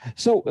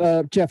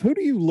 So Jeff, who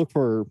do you look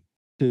for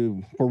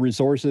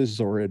resources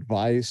or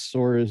advice,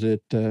 or is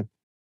it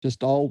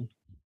just all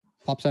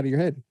pops out of your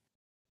head?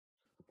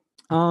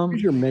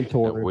 Who's your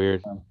mentor?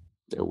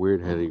 That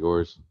weird head of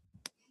yours.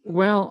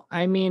 Well,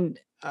 I mean,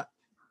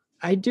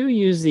 I do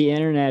use the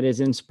internet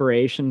as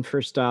inspiration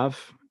for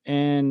stuff,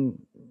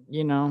 and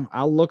you know,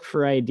 I'll look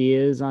for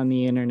ideas on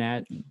the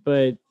internet,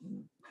 but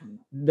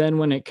then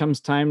when it comes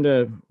time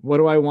to what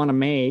do I want to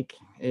make,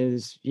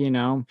 is, you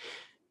know,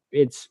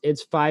 it's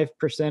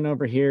 5%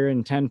 over here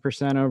and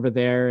 10% over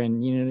there,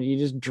 and you know, you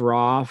just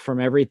draw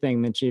from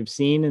everything that you've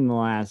seen in the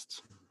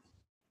last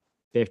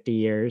 50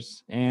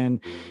 years,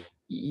 and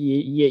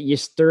you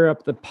stir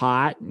up the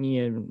pot and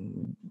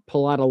you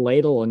pull out a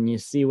ladle and you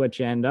see what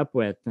you end up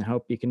with and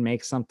hope you can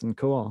make something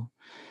cool.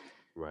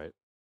 Right.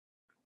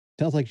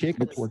 Sounds like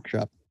Jacob's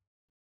workshop.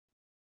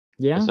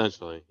 Yeah.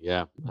 Essentially,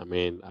 yeah. I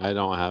mean, I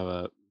don't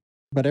have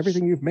but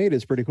everything you've made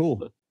is pretty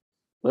cool.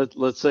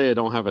 Let's say I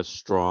don't have a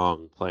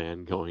strong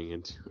plan going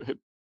into it.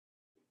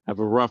 I have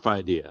a rough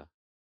idea.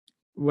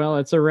 Well,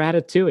 it's a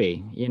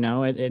ratatouille, you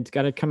know, it's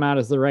got to come out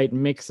as the right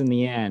mix in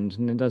the end,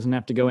 and it doesn't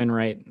have to go in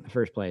right in the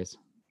first place.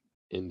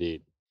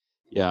 Indeed.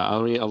 Yeah,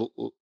 I mean,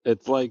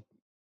 it's like,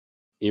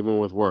 even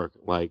with work,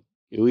 like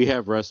we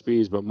have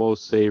recipes, but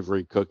most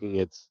savory cooking,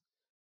 it's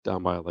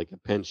done by like a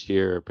pinch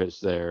here, a pinch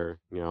there.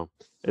 You know,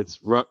 it's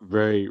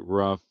very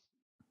rough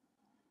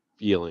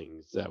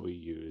feelings that we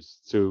use.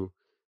 So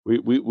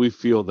we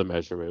feel the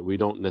measurement. We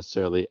don't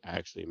necessarily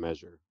actually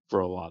measure for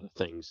a lot of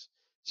things,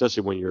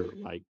 especially when you're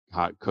like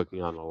hot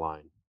cooking on the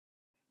line.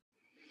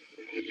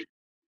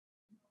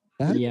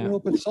 How do you know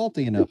if it's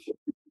salty enough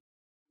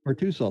or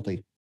too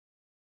salty?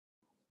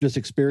 Just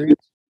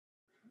experience?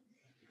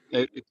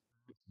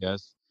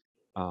 Yes.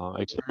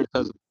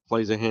 Experience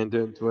plays a hand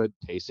into it.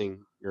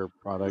 Tasting your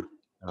product,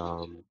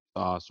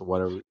 sauce, or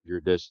whatever your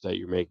dish that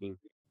you're making,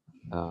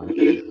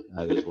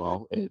 that as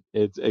well.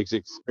 It's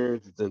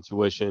experience, it's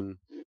intuition.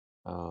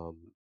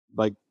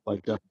 Like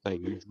Jeff was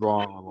saying, you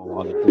draw on a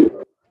lot of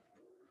different.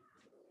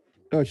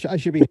 Oh, I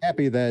should be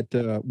happy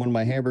that when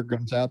my hamburger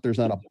comes out, there's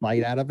not a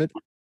bite out of it.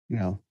 You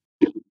know,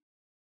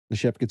 the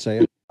chef could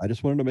say, "I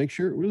just wanted to make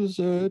sure it was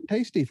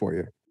tasty for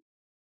you."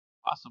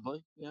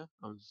 Possibly, yeah.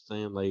 I'm just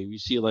saying, like, if you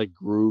see like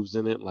grooves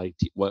in it, like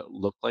what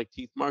look like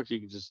teeth marks, you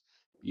can just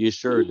be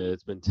assured that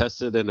it's been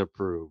tested and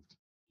approved.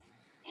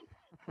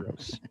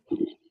 Gross.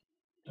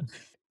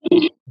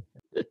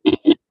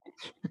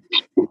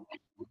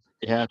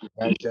 Yeah, the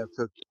bad chef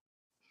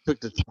took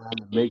the time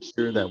to make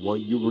sure that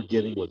what you were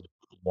getting was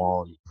a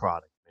quality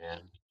product,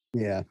 man.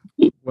 Yeah.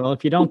 Well,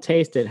 if you don't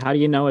taste it, how do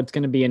you know it's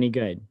going to be any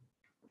good?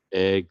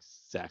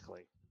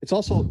 Exactly. It's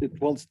also,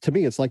 well, to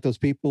me, it's like those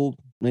people,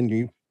 and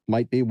you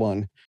might be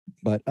one,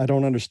 but I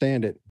don't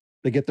understand it.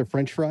 They get their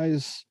French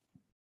fries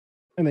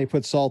and they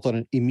put salt on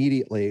it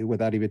immediately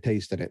without even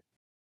tasting it.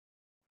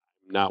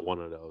 Not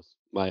one of those.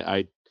 Like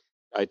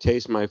I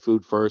taste my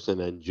food first and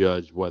then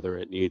judge whether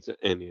it needs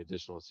any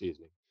additional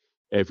seasoning.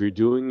 If you're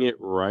doing it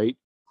right,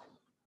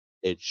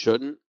 it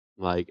shouldn't.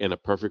 Like in a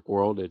perfect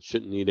world, it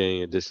shouldn't need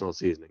any additional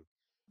seasoning.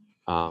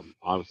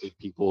 Obviously,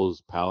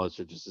 people's palates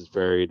are just as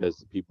varied as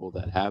the people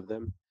that have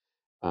them.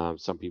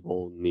 Some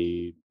people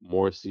need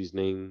more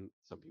seasoning,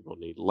 some people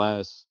need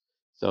less.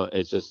 So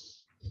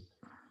it's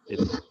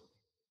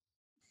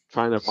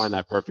trying to find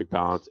that perfect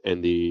balance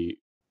in the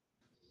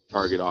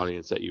target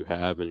audience that you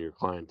have and your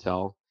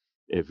clientele.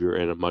 If you're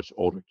in a much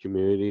older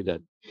community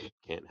that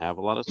can't have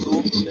a lot of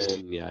salt,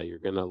 then yeah, you're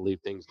gonna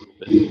leave things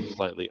a little bit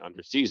slightly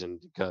under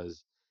seasoned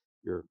because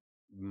your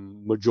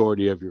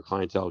majority of your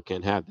clientele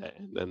can't have that.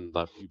 And then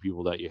the few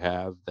people that you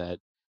have that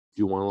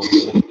do want a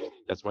little more,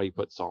 that's why you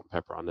put salt and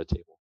pepper on the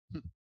table.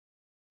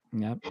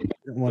 Yep.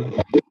 Want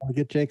to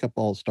get Jacob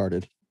all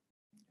started.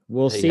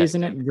 We'll Yeah,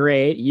 season it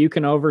great. You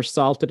can over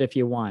salt it if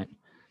you want.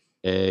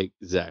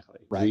 exactly.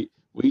 Right.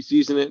 We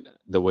season it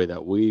the way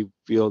that we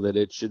feel that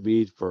it should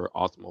be for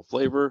optimal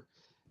flavor.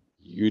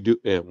 You do,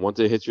 and once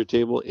it hits your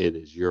table, it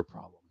is your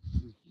problem.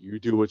 You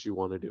do what you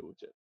want to do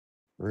with it.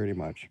 Pretty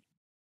much.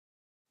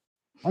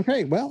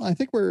 Okay. Well, I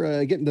think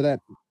we're getting to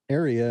that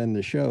area in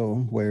the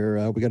show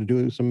where we got to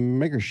do some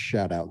maker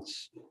shout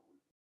outs.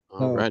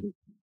 All right.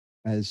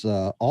 As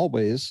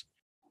always,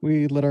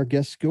 we let our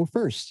guests go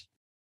first.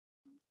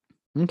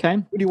 Okay.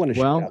 Who do you want to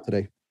shout out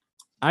today?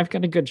 I've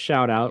got a good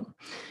shout out.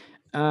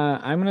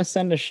 I'm going to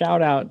send a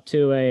shout out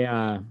to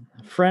a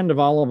friend of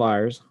all of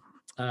ours,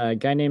 a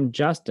guy named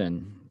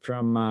Justin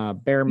from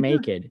Bear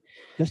Naked.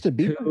 Justin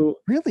Bieber? Who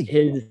really?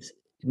 Is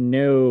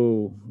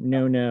no.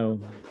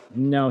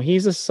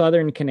 He's a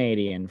Southern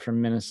Canadian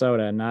from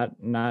Minnesota, not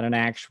an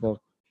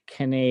actual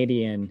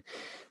Canadian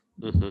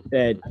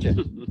that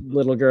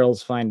little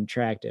girls find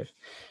attractive.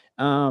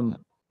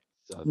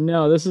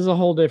 No, this is a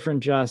whole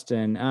different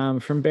Justin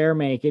from Bear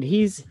Naked.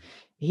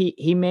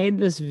 He made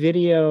this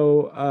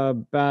video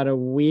about a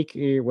week,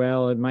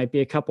 well, it might be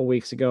a couple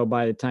weeks ago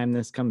by the time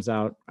this comes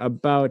out,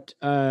 about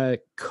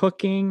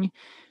cooking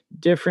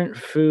different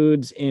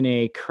foods in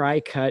a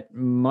cry-cut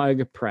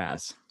mug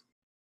press.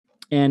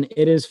 And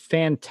it is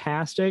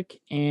fantastic.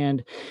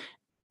 And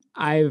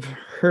I've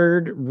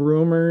heard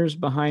rumors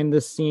behind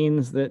the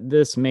scenes that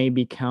this may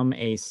become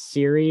a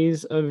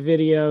series of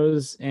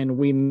videos, and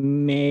we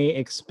may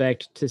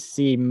expect to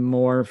see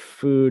more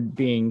food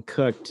being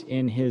cooked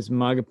in his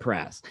mug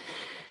press.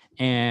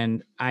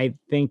 And I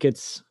think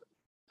it's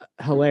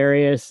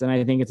hilarious, and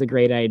I think it's a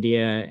great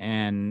idea.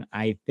 And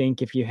I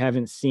think if you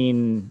haven't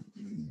seen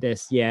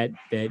this yet,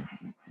 that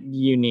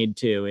you need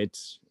to.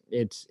 It's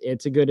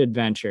a good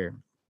adventure.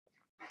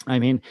 I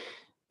mean,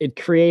 it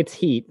creates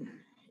heat.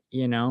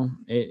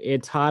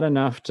 It's hot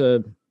enough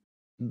to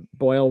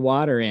boil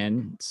water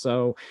in.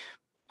 So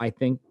I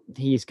think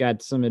he's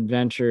got some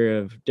adventure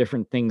of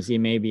different things he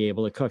may be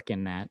able to cook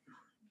in that.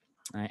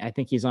 I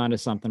think he's onto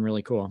something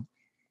really cool.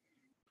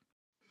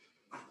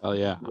 Oh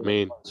yeah, I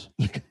mean,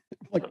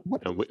 like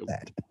what is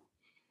that?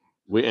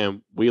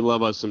 We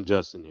love us some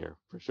Justin here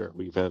for sure.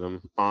 We've had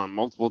him on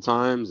multiple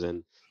times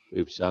and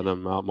we've shouted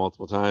him out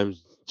multiple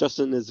times.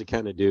 Justin is the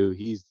kind of dude.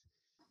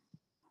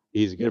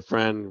 He's a good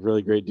friend,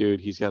 really great dude.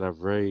 He's got a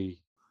very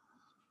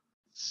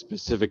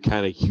specific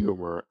kind of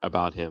humor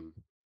about him.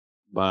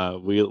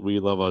 But we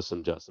love us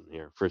some Justin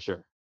here for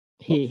sure.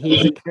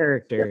 He's a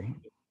character.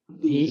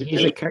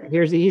 He's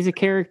a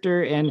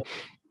character, and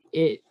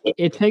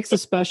it takes a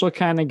special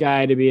kind of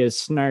guy to be as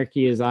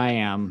snarky as I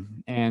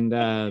am, and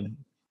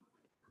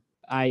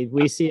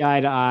we see eye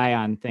to eye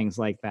on things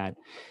like that.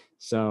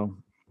 So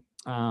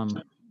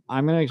I'm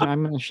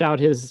gonna shout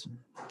his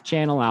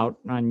channel out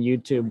on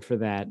YouTube for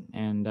that,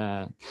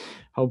 and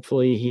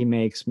hopefully he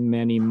makes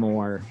many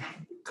more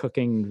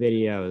cooking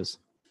videos.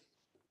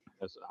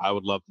 Yes, I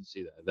would love to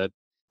see that. That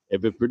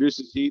if it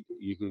produces heat,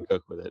 you can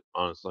cook with it.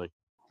 Honestly,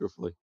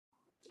 truthfully,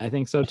 I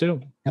think so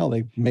too. Hell,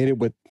 they made it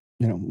with,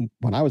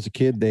 when I was a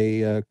kid,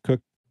 they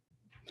cooked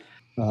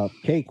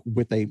cake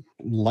with a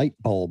light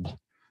bulb.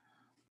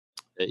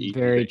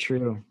 Very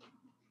true.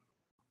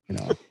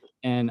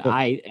 And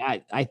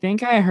I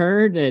think I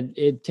heard that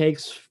it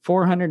takes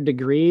 400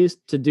 degrees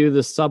to do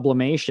the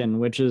sublimation,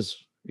 which is,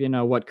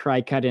 what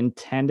Cry-Cut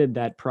intended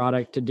that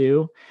product to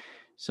do.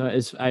 So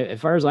as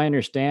far as I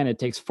understand, it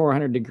takes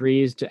 400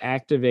 degrees to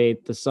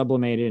activate the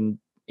sublimated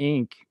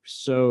ink.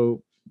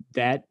 So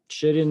that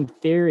should, in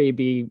theory,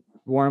 be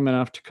warm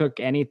enough to cook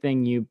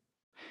anything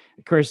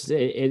Of course,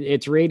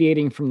 it's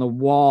radiating from the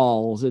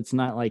walls. It's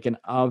not like an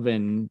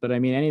oven, but I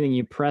mean, anything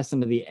you press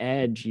into the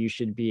edge, you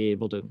should be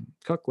able to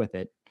cook with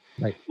it.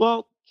 Right.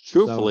 Well,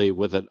 truthfully,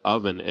 with an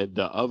oven,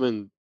 the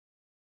oven,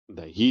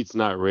 the heat's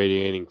not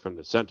radiating from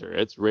the center.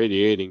 It's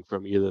radiating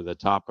from either the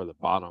top or the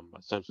bottom,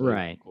 essentially,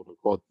 Right. quote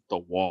unquote, the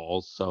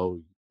walls.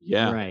 So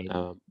yeah, Right.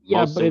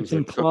 Yeah, most but it's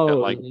things are cooked at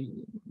like enclosed.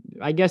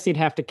 I guess he'd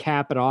have to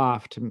cap it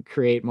off to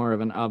create more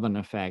of an oven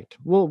effect.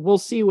 We'll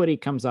see what he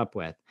comes up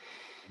with.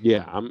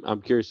 yeah.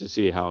 I'm curious to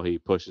see how he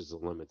pushes the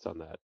limits on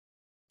that.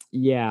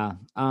 Yeah.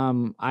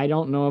 I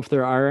don't know if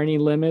there are any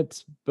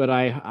limits, but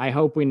I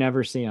hope we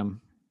never see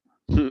them.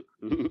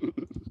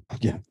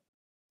 Yeah.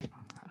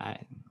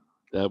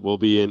 That will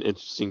be an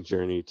interesting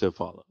journey to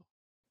follow.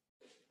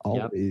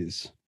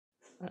 Always.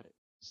 All right.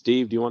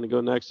 Steve, do you want to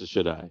go next or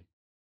should I?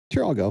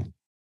 Sure, I'll go.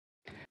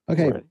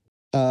 Okay.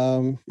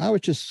 I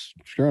was just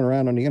scrolling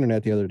around on the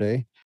internet the other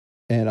day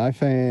and I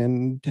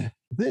found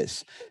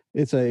this.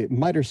 It's a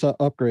miter saw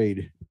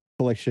upgrade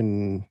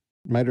collection,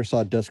 miter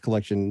saw dust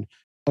collection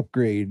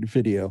upgrade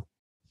video.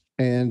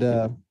 And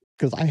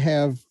because I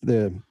have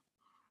the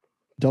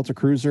Delta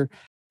Cruiser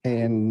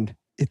and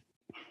it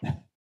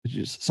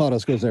just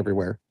sawdust goes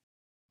everywhere.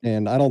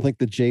 And I don't think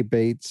the J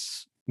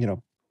Bates,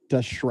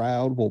 dust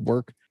shroud will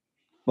work,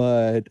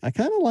 but I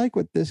kind of like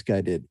what this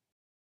guy did.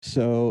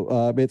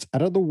 So it's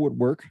out of the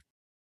woodwork.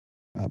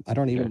 I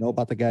don't even know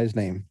about the guy's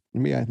name.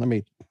 Let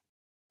me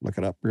look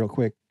it up real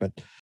quick. But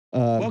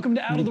welcome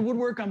to Out of the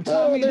Woodwork. I'm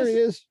Tommy. Oh, there he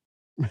is.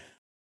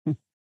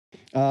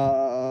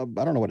 I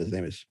don't know what his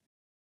name is.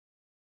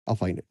 I'll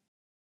find it.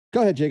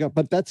 Go ahead, Jacob.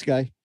 But that's the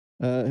guy.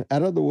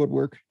 Out of the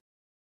woodwork,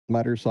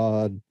 miter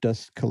saw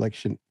dust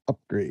collection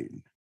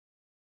upgrade.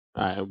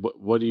 All right.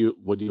 What do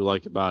you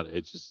like about it?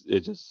 It's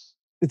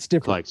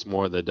different. Collects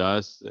more of the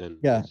dust and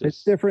yeah,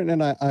 it's different.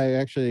 And I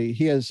actually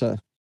he has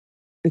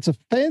it's a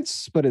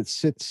fence, but it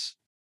sits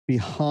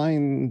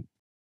behind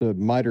the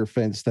miter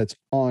fence that's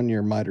on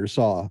your miter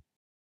saw.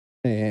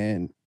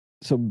 And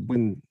so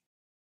when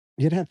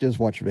you'd have to just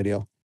watch a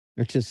video,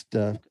 it's just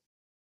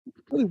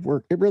really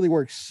work. It really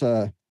works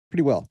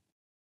pretty well.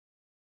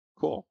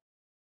 Cool.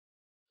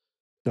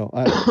 So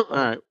all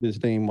right,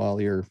 his name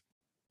while you're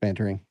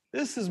bantering.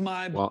 This is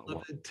my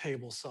beloved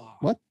table saw.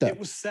 What the? It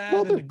was sad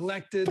and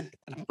neglected.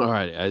 All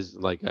right, as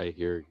like I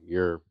hear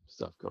your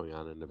stuff going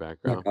on in the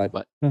background,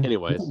 but Uh,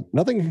 anyways,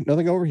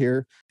 nothing over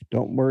here.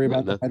 Don't worry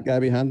about the bad guy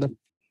behind the,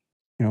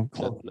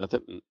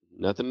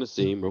 nothing to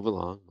see. Move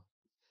along.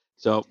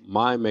 So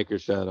my maker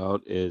shout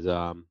out is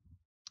so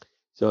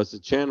it's the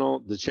channel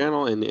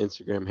and the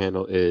Instagram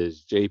handle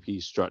is JP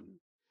Strutton.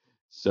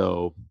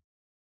 So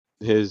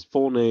his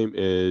full name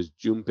is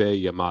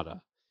Junpei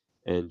Yamada.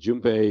 And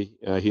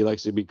Junpei, he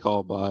likes to be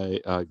called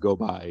go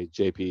by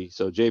JP.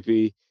 So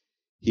JP,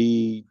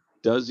 he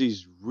does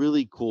these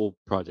really cool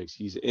projects.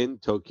 He's in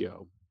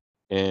Tokyo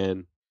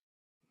and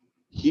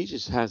he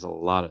just has a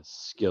lot of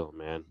skill,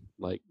 man.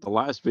 Like the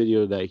last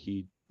video that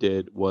he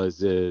did was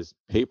his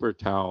paper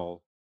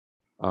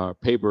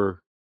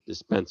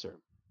dispenser.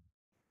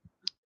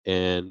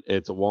 And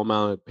it's a wall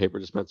mounted paper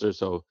dispenser.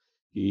 So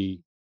he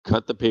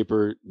cut the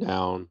paper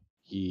down,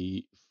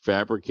 he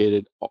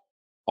fabricated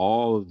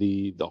all of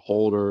the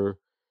holder,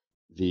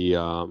 he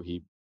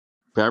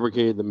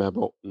fabricated the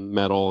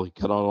metal, he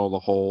cut out all the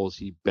holes,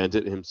 he bent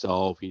it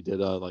himself, he did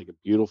a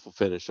beautiful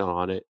finish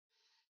on it.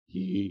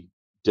 He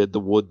did the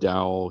wood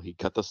dowel, he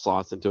cut the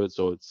slots into it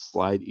so it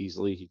slide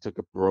easily. He took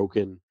a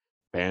broken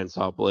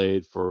bandsaw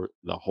blade for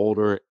the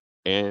holder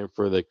and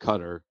for the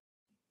cutter,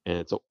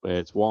 and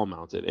it's wall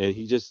mounted. And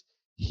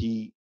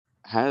he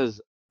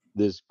has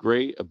this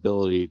great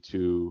ability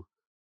to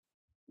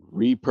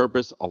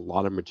repurpose a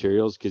lot of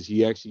materials because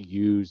he actually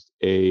used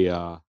a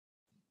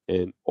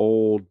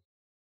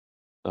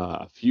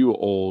few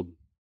old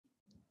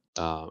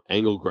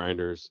angle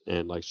grinders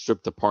and like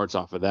stripped the parts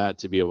off of that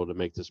to be able to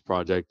make this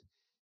project.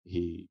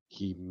 He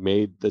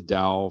made the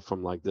dowel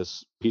from like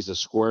this piece of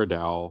square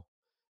dowel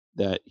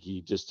that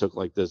he just took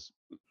like this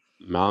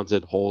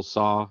mounted hole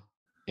saw,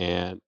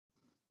 and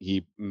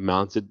he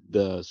mounted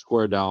the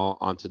square dowel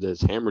onto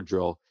this hammer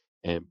drill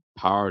and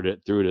powered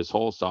it through this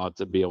hole saw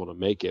to be able to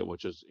make it,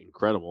 which is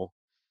incredible.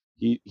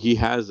 He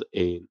has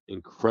an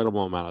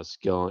incredible amount of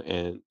skill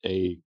and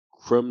a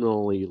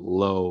criminally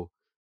low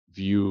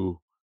view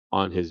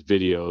on his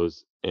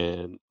videos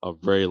and a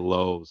very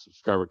low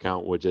subscriber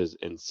count, which is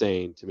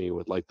insane to me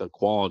with like the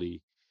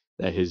quality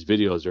that his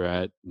videos are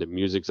at. The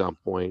music's on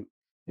point,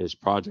 his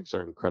projects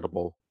are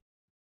incredible,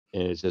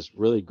 and it's just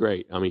really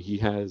great. I mean,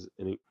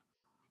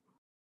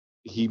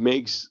 he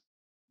makes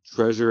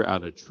treasure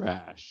out of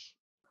trash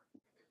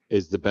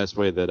is the best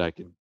way that I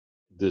can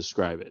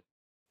describe it.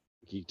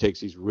 He takes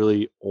these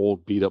really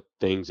old beat up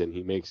things and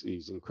he makes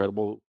these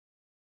incredible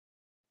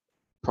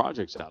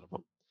projects out of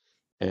them.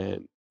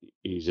 And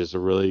he's just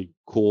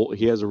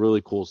he has a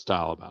really cool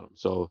style about him.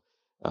 So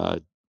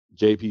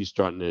JP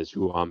Strutton is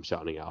who I'm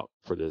shouting out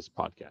for this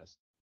podcast.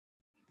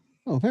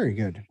 Oh, very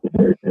good.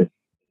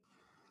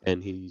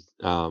 And he's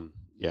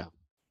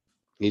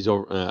he's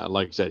over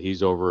like I said,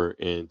 he's over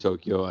in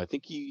Tokyo. I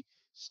think he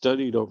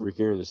studied over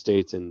here in the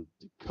States in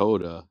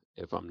Dakota,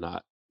 if I'm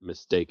not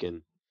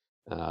mistaken.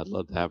 I'd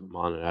love to have him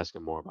on and ask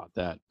him more about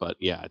that. But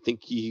yeah, I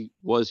think he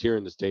was here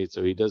in the States,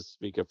 so he does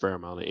speak a fair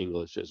amount of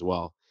English as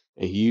well.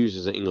 And he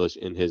uses English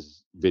in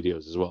his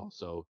videos as well.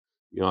 So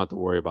you don't have to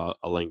worry about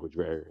a language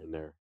barrier in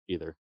there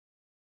either.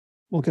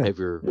 Okay. If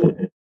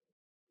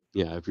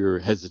you're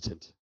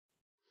hesitant.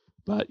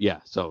 But yeah,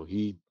 so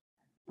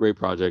great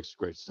projects,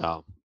 great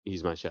style.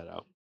 He's my shout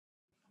out.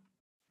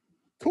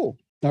 Cool.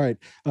 All right.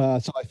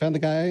 So I found the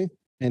guy,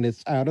 and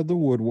it's out of the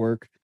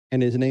woodwork,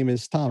 and his name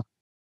is Tom.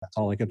 That's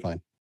all I could find.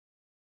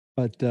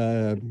 But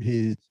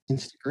his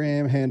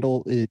Instagram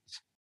handle is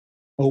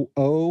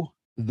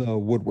the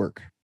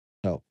woodwork.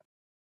 So.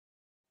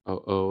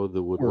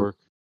 The woodwork.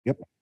 Yep.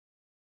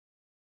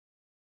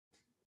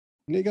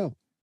 There you go.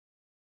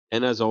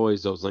 And as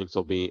always, those links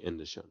will be in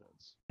the show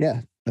notes.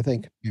 Yeah, I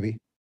think maybe.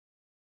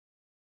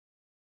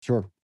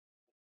 Sure.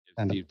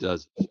 If Steve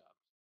does.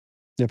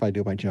 If I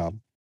do my job.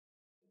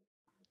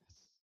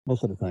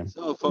 Most of the time.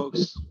 So,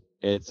 folks,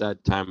 it's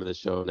that time of the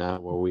show now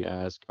where we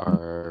ask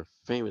our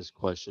famous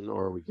question,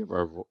 or we give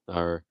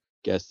our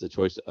guests the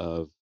choice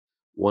of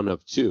one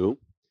of two.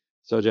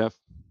 So, Jeff,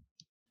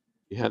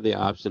 you have the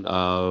option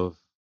of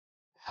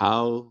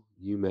how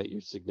you met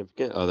your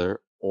significant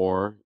other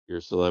or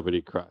your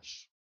celebrity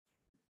crush.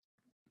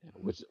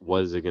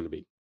 What is it going to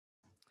be?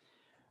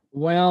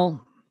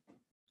 Well,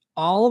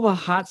 all of the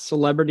hot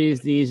celebrities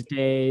these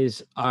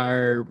days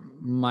are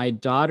my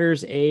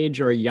daughter's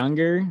age or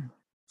younger.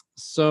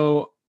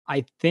 So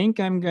I think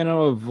I'm going to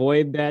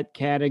avoid that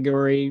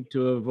category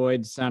to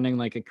avoid sounding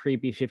like a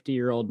creepy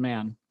 50-year-old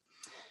man.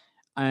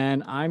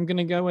 And I'm going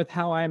to go with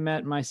how I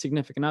met my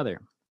significant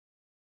other.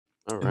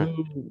 All right.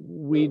 Who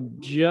we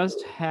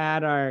just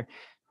had our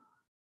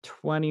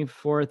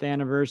 24th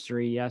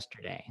anniversary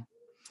yesterday.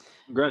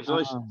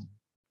 Congratulations.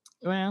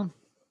 Well,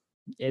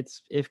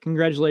 if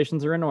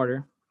congratulations are in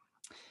order.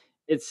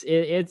 It's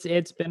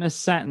been a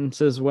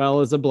sentence as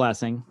well as a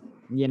blessing.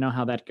 You know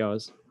how that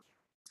goes.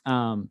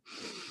 A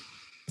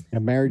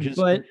marriage is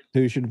an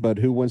institution, but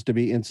who wants to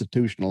be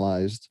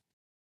institutionalized?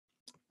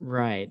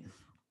 Right.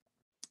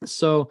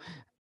 So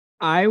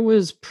I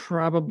was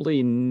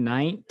probably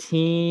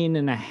 19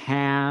 and a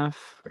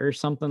half or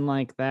something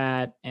like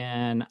that.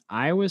 And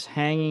I was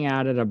hanging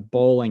out at a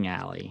bowling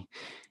alley.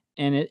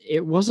 And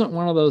it wasn't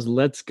one of those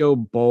let's go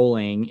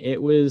bowling.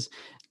 It was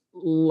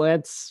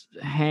let's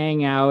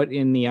hang out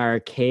in the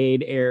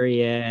arcade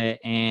area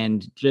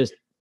and just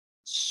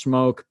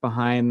smoke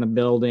behind the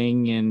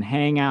building and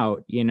hang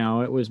out.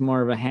 It was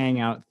more of a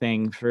hangout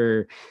thing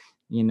for,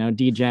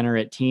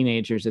 degenerate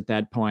teenagers at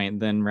that point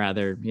than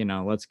rather,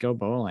 let's go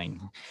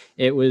bowling.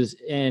 It was,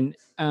 and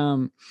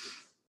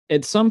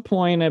at some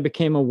point I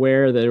became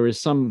aware that there was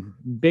some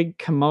big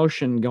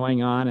commotion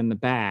going on in the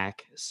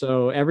back.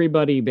 So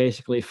everybody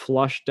basically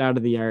flushed out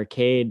of the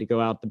arcade to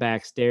go out the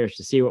back stairs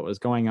to see what was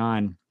going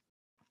on.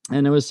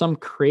 And there was some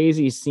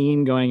crazy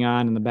scene going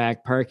on in the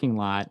back parking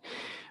lot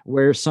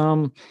where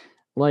some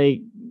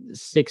like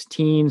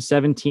 16,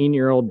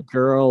 17-year-old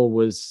girl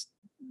was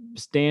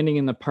standing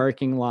in the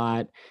parking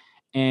lot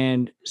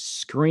and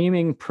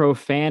screaming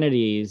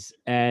profanities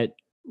at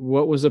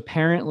what was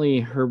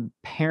apparently her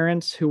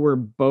parents, who were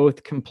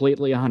both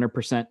completely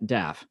 100%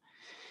 deaf.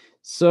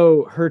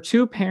 So her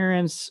two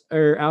parents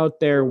are out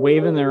there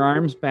waving their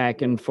arms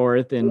back and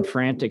forth in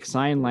frantic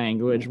sign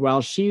language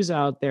while she's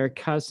out there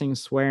cussing,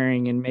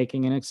 swearing, and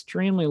making an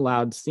extremely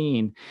loud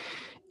scene.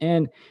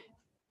 And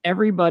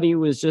everybody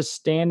was just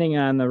standing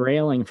on the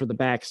railing for the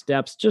back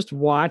steps, just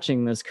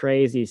watching this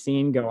crazy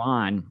scene go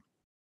on.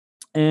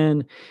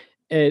 And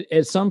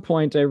at some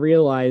point, I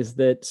realized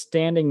that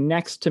standing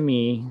next to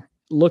me,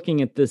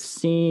 looking at this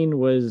scene,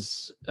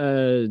 was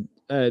a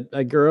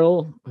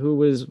girl who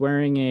was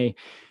wearing a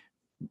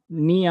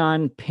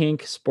neon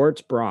pink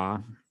sports bra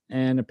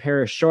and a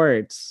pair of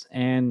shorts.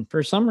 And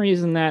for some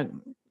reason, that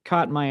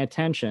caught my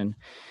attention.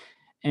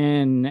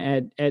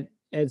 And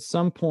at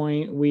some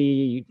point,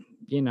 we,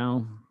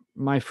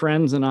 my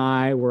friends and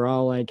I were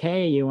all like,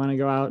 hey, you want to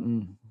go out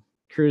and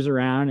cruise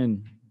around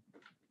and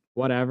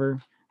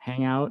whatever,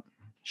 hang out?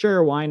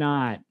 Sure, why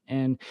not?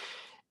 And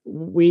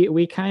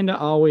we kind of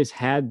always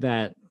had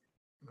that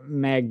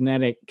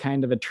magnetic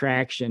kind of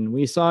attraction.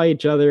 We saw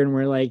each other and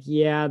we're like,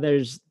 yeah,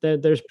 there's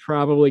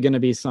probably going to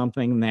be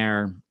something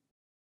there.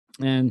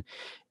 And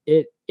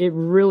it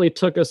really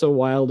took us a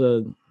while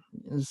to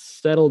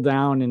settle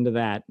down into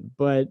that,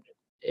 but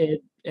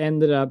it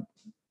ended up,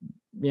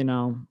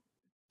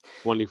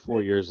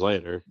 24 years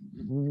later.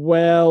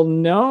 Well,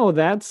 no,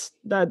 that's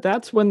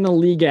when the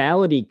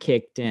legality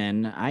kicked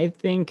in. I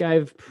think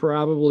I've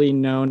probably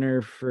known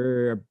her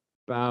for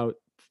about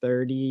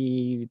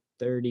 30,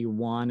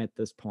 31 at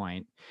this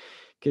point,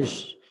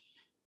 because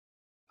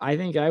I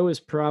think I was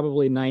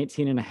probably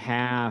 19 and a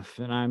half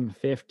and I'm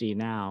 50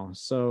 now.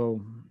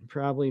 So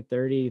probably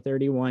 30,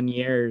 31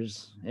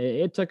 years.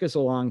 It took us a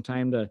long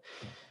time to,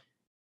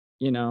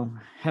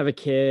 have a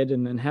kid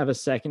and then have a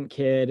second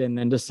kid and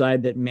then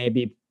decide that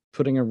maybe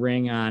putting a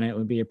ring on it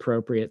would be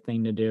appropriate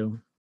thing to do.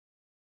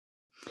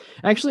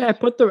 Actually,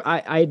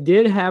 I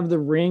did have the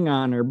ring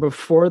on her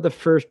before the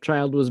first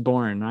child was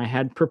born. I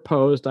had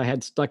proposed, I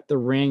had stuck the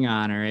ring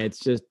on her.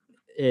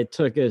 It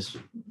took us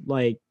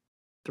like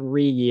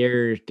 3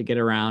 years to get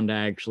around to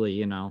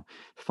actually,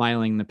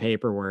 filing the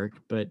paperwork,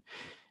 but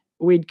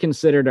we'd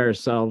considered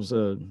ourselves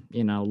a,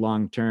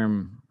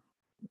 long-term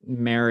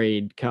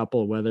married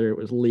couple, whether it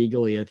was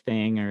legally a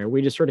thing or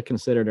we just sort of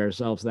considered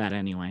ourselves that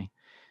anyway.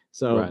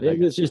 So Right, it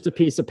was just a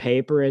piece of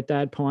paper at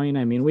that point.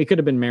 I mean, we could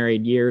have been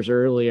married years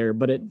earlier,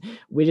 but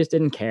we just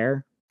didn't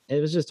care. It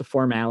was just a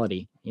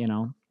formality, I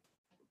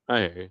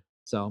hear you.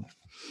 So,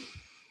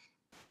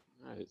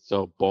 All right,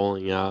 so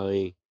bowling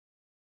alley,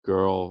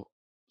 girl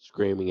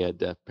screaming at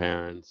deaf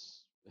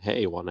parents,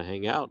 "Hey, want to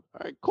hang out?"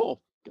 All right,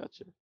 cool,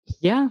 gotcha.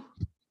 yeah,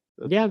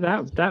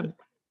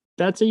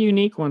 that's a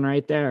unique one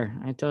right there.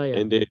 I tell you.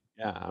 Indeed,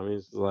 yeah. I mean,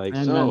 it's like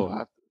And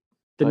the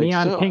like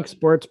neon so, pink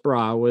sports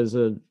bra was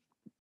a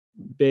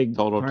big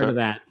total part of turn,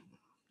 that.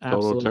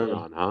 total turn Absolutely.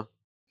 on, huh?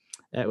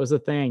 That was a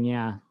thing.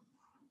 Yeah.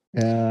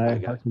 Yeah, I I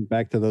got harken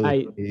back to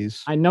those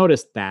days. I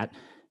noticed that.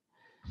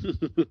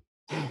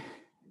 I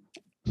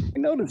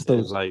noticed It's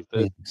those like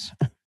things.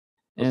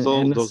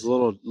 those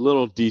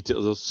little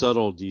details, those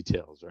subtle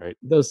details, right?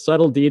 Those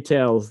subtle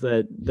details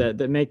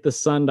that make the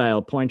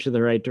sundial point you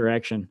the right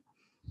direction.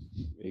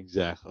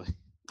 Exactly.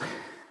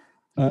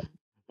 All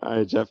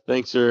right, Jeff.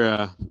 Thanks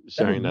for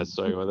sharing that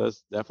story with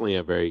us. Definitely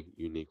a very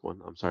unique one.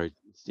 I'm sorry,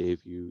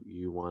 Steve.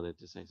 You wanted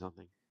to say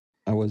something?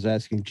 I was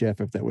asking Jeff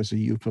if that was a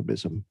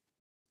euphemism.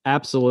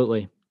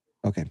 Absolutely.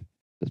 Okay,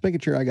 just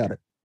making sure I got it.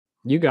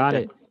 You got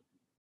it.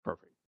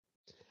 Perfect.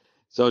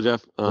 So,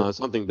 Jeff,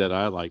 something that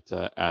I like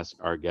to ask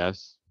our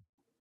guests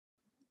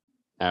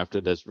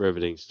after this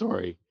riveting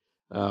story: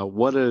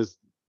 what does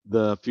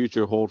the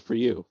future hold for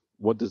you?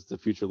 What does the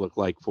future look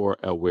like for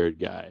a weird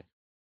guy?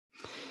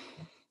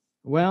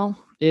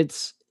 Well,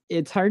 it's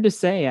hard to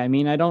say. I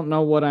mean, I don't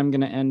know what I'm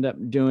going to end up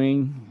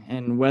doing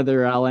and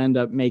whether I'll end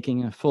up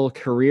making a full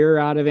career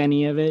out of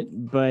any of it,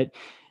 but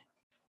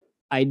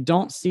I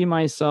don't see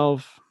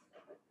myself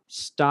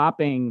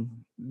stopping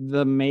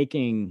the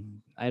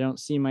making. I don't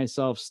see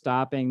myself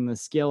stopping the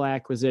skill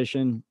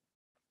acquisition,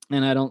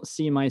 and I don't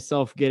see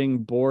myself getting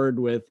bored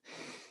with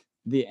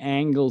the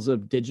angles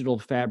of digital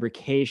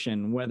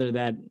fabrication, whether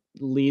that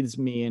leads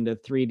me into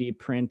 3D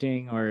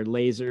printing or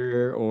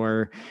laser,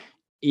 or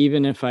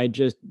even if I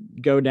just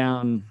go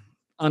down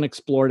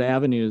unexplored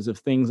avenues of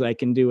things I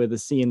can do with a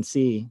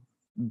CNC.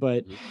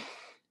 But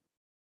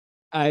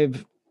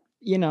I've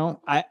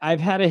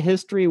had a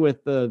history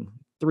with the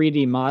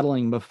 3D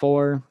modeling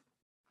before,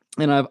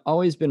 and I've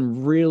always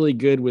been really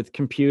good with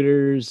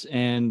computers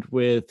and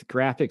with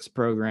graphics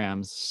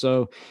programs.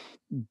 So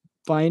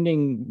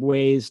finding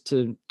ways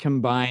to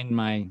combine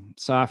my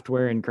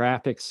software and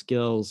graphics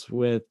skills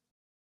with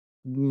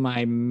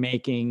my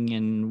making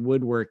and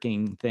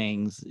woodworking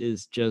things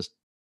is just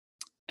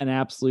an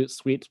absolute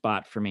sweet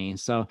spot for me.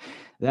 So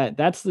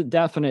that's the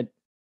definite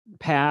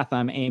path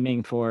I'm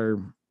aiming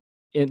for,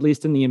 at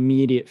least in the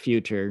immediate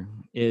future,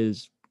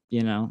 is,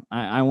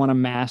 I want to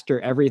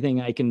master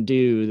everything I can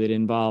do that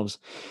involves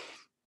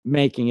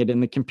making it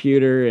in the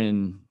computer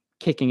and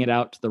kicking it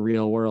out to the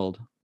real world.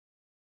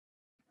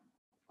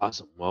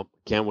 Awesome. Well,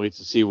 can't wait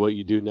to see what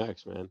you do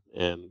next, man.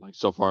 And like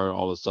so far,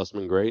 all the stuff's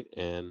been great.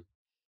 And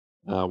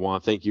I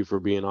want to thank you for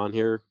being on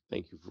here.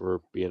 Thank you for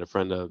being a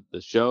friend of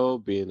the show,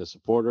 being a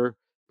supporter,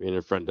 being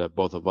a friend of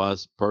both of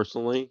us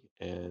personally,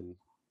 and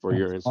for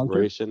your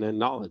inspiration and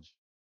knowledge.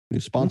 New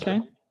sponsor.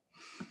 Okay.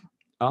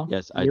 Oh,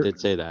 yes, I did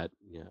say that.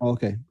 Yeah.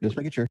 Okay, just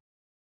making sure.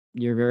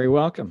 You're very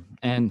welcome.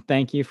 And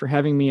thank you for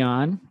having me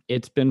on.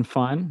 It's been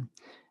fun.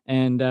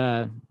 And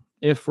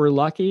if we're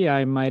lucky,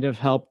 I might have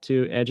helped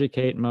to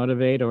educate,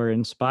 motivate, or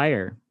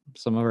inspire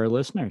some of our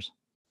listeners.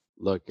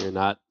 Look, you're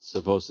not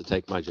supposed to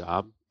take my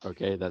job.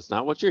 Okay, that's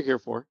not what you're here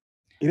for.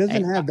 He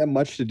doesn't have that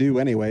much to do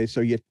anyway,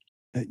 so you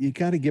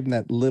got to give him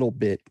that little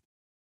bit.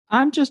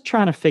 I'm just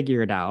trying to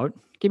figure it out.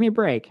 Give me a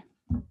break.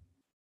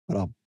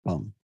 But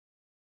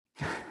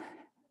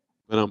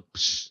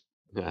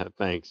yeah,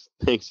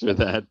 thanks for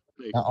that.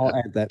 I'll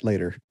add that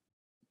later.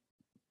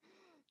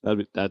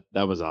 That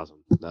was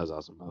awesome. That was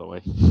awesome, by the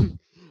way.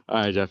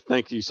 All right, Jeff.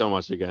 Thank you so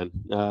much again,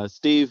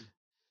 Steve.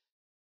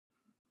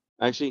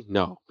 Actually,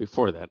 no.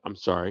 Before that, I'm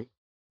sorry.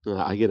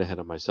 I get ahead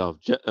of myself.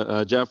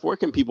 Jeff, where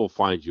can people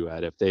find you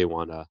at if they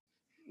wanna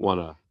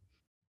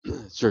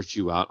search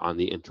you out on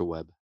the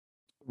interweb?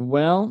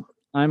 Well,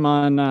 I'm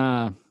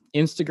on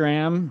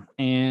Instagram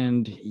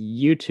and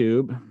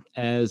YouTube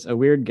as a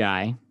weird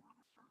guy,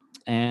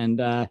 and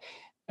I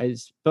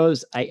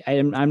suppose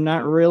I'm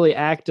not really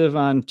active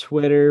on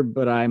Twitter,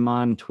 but I'm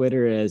on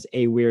Twitter as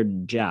a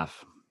weird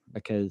Jeff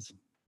because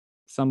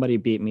somebody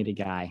beat me to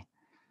Guy.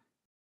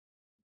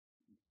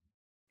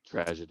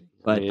 Tragedy.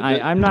 But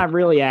I'm not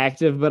really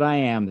active, but I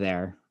am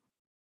there.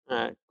 All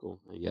right, cool.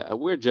 Yeah, a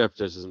weird Jeff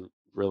just doesn't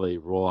really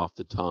roll off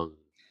the tongue.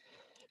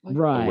 Like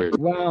right.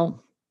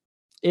 Well,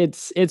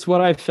 it's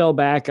what I fell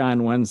back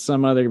on when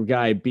some other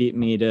guy beat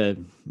me to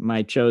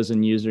my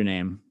chosen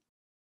username.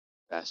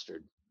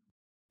 Bastard.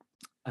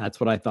 That's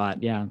what I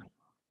thought. Yeah.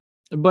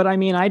 But I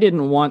mean, I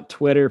didn't want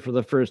Twitter for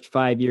the first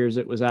 5 years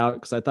it was out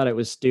because I thought it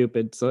was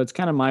stupid. So it's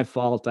kind of my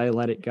fault. I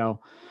let it go.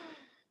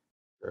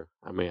 Sure.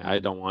 I mean, I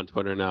don't want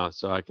Twitter now,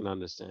 so I can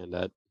understand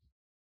that.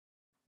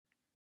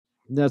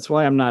 That's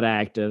why I'm not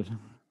active.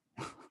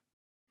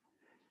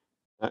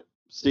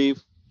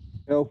 Steve,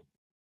 Go.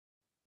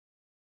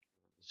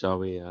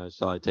 shall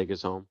I take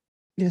us home?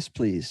 Yes,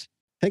 please.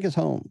 Take us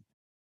home.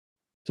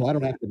 So I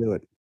don't have to do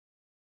it.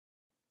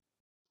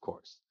 Of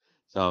course.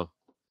 So,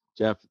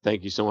 Jeff,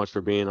 thank you so much for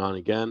being on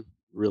again.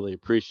 Really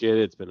appreciate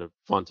it. It's been a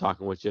fun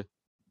talking with you.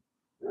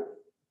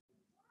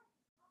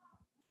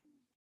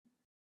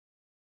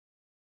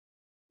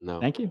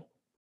 No. Thank you.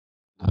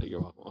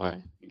 You're welcome. All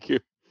right. Thank you.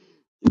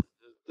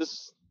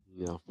 This,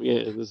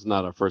 this is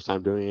not our first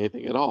time doing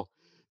anything at all.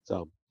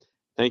 So,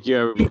 thank you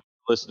everybody for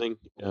listening.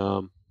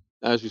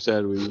 As we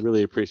said, we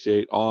really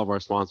appreciate all of our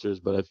sponsors,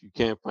 but if you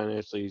can't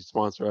financially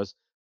sponsor us,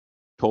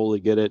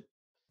 totally get it.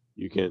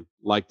 You can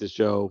like the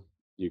show,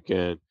 you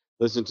can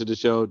listen to the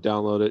show,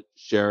 download it,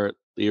 share it,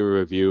 leave a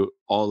review.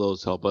 All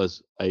those help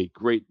us a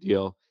great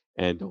deal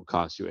and don't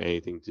cost you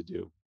anything to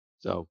do.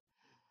 So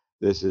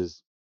this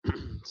is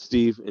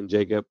Steve and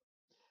Jacob.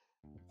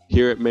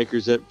 Here at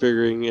Makers at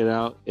Figuring It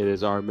Out, it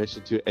is our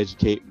mission to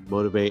educate,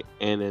 motivate,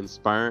 and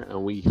inspire,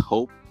 and we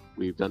hope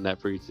we've done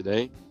that for you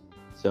today.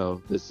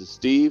 So this is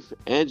Steve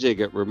and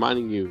Jacob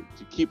reminding you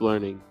to keep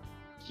learning,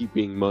 keep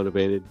being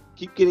motivated,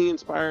 keep getting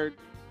inspired,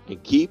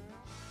 and keep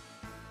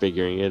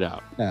figuring it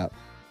out.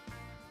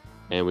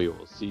 And we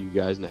will see you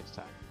guys next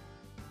time.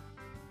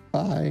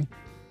 Bye.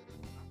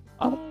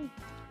 Bye.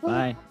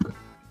 Bye.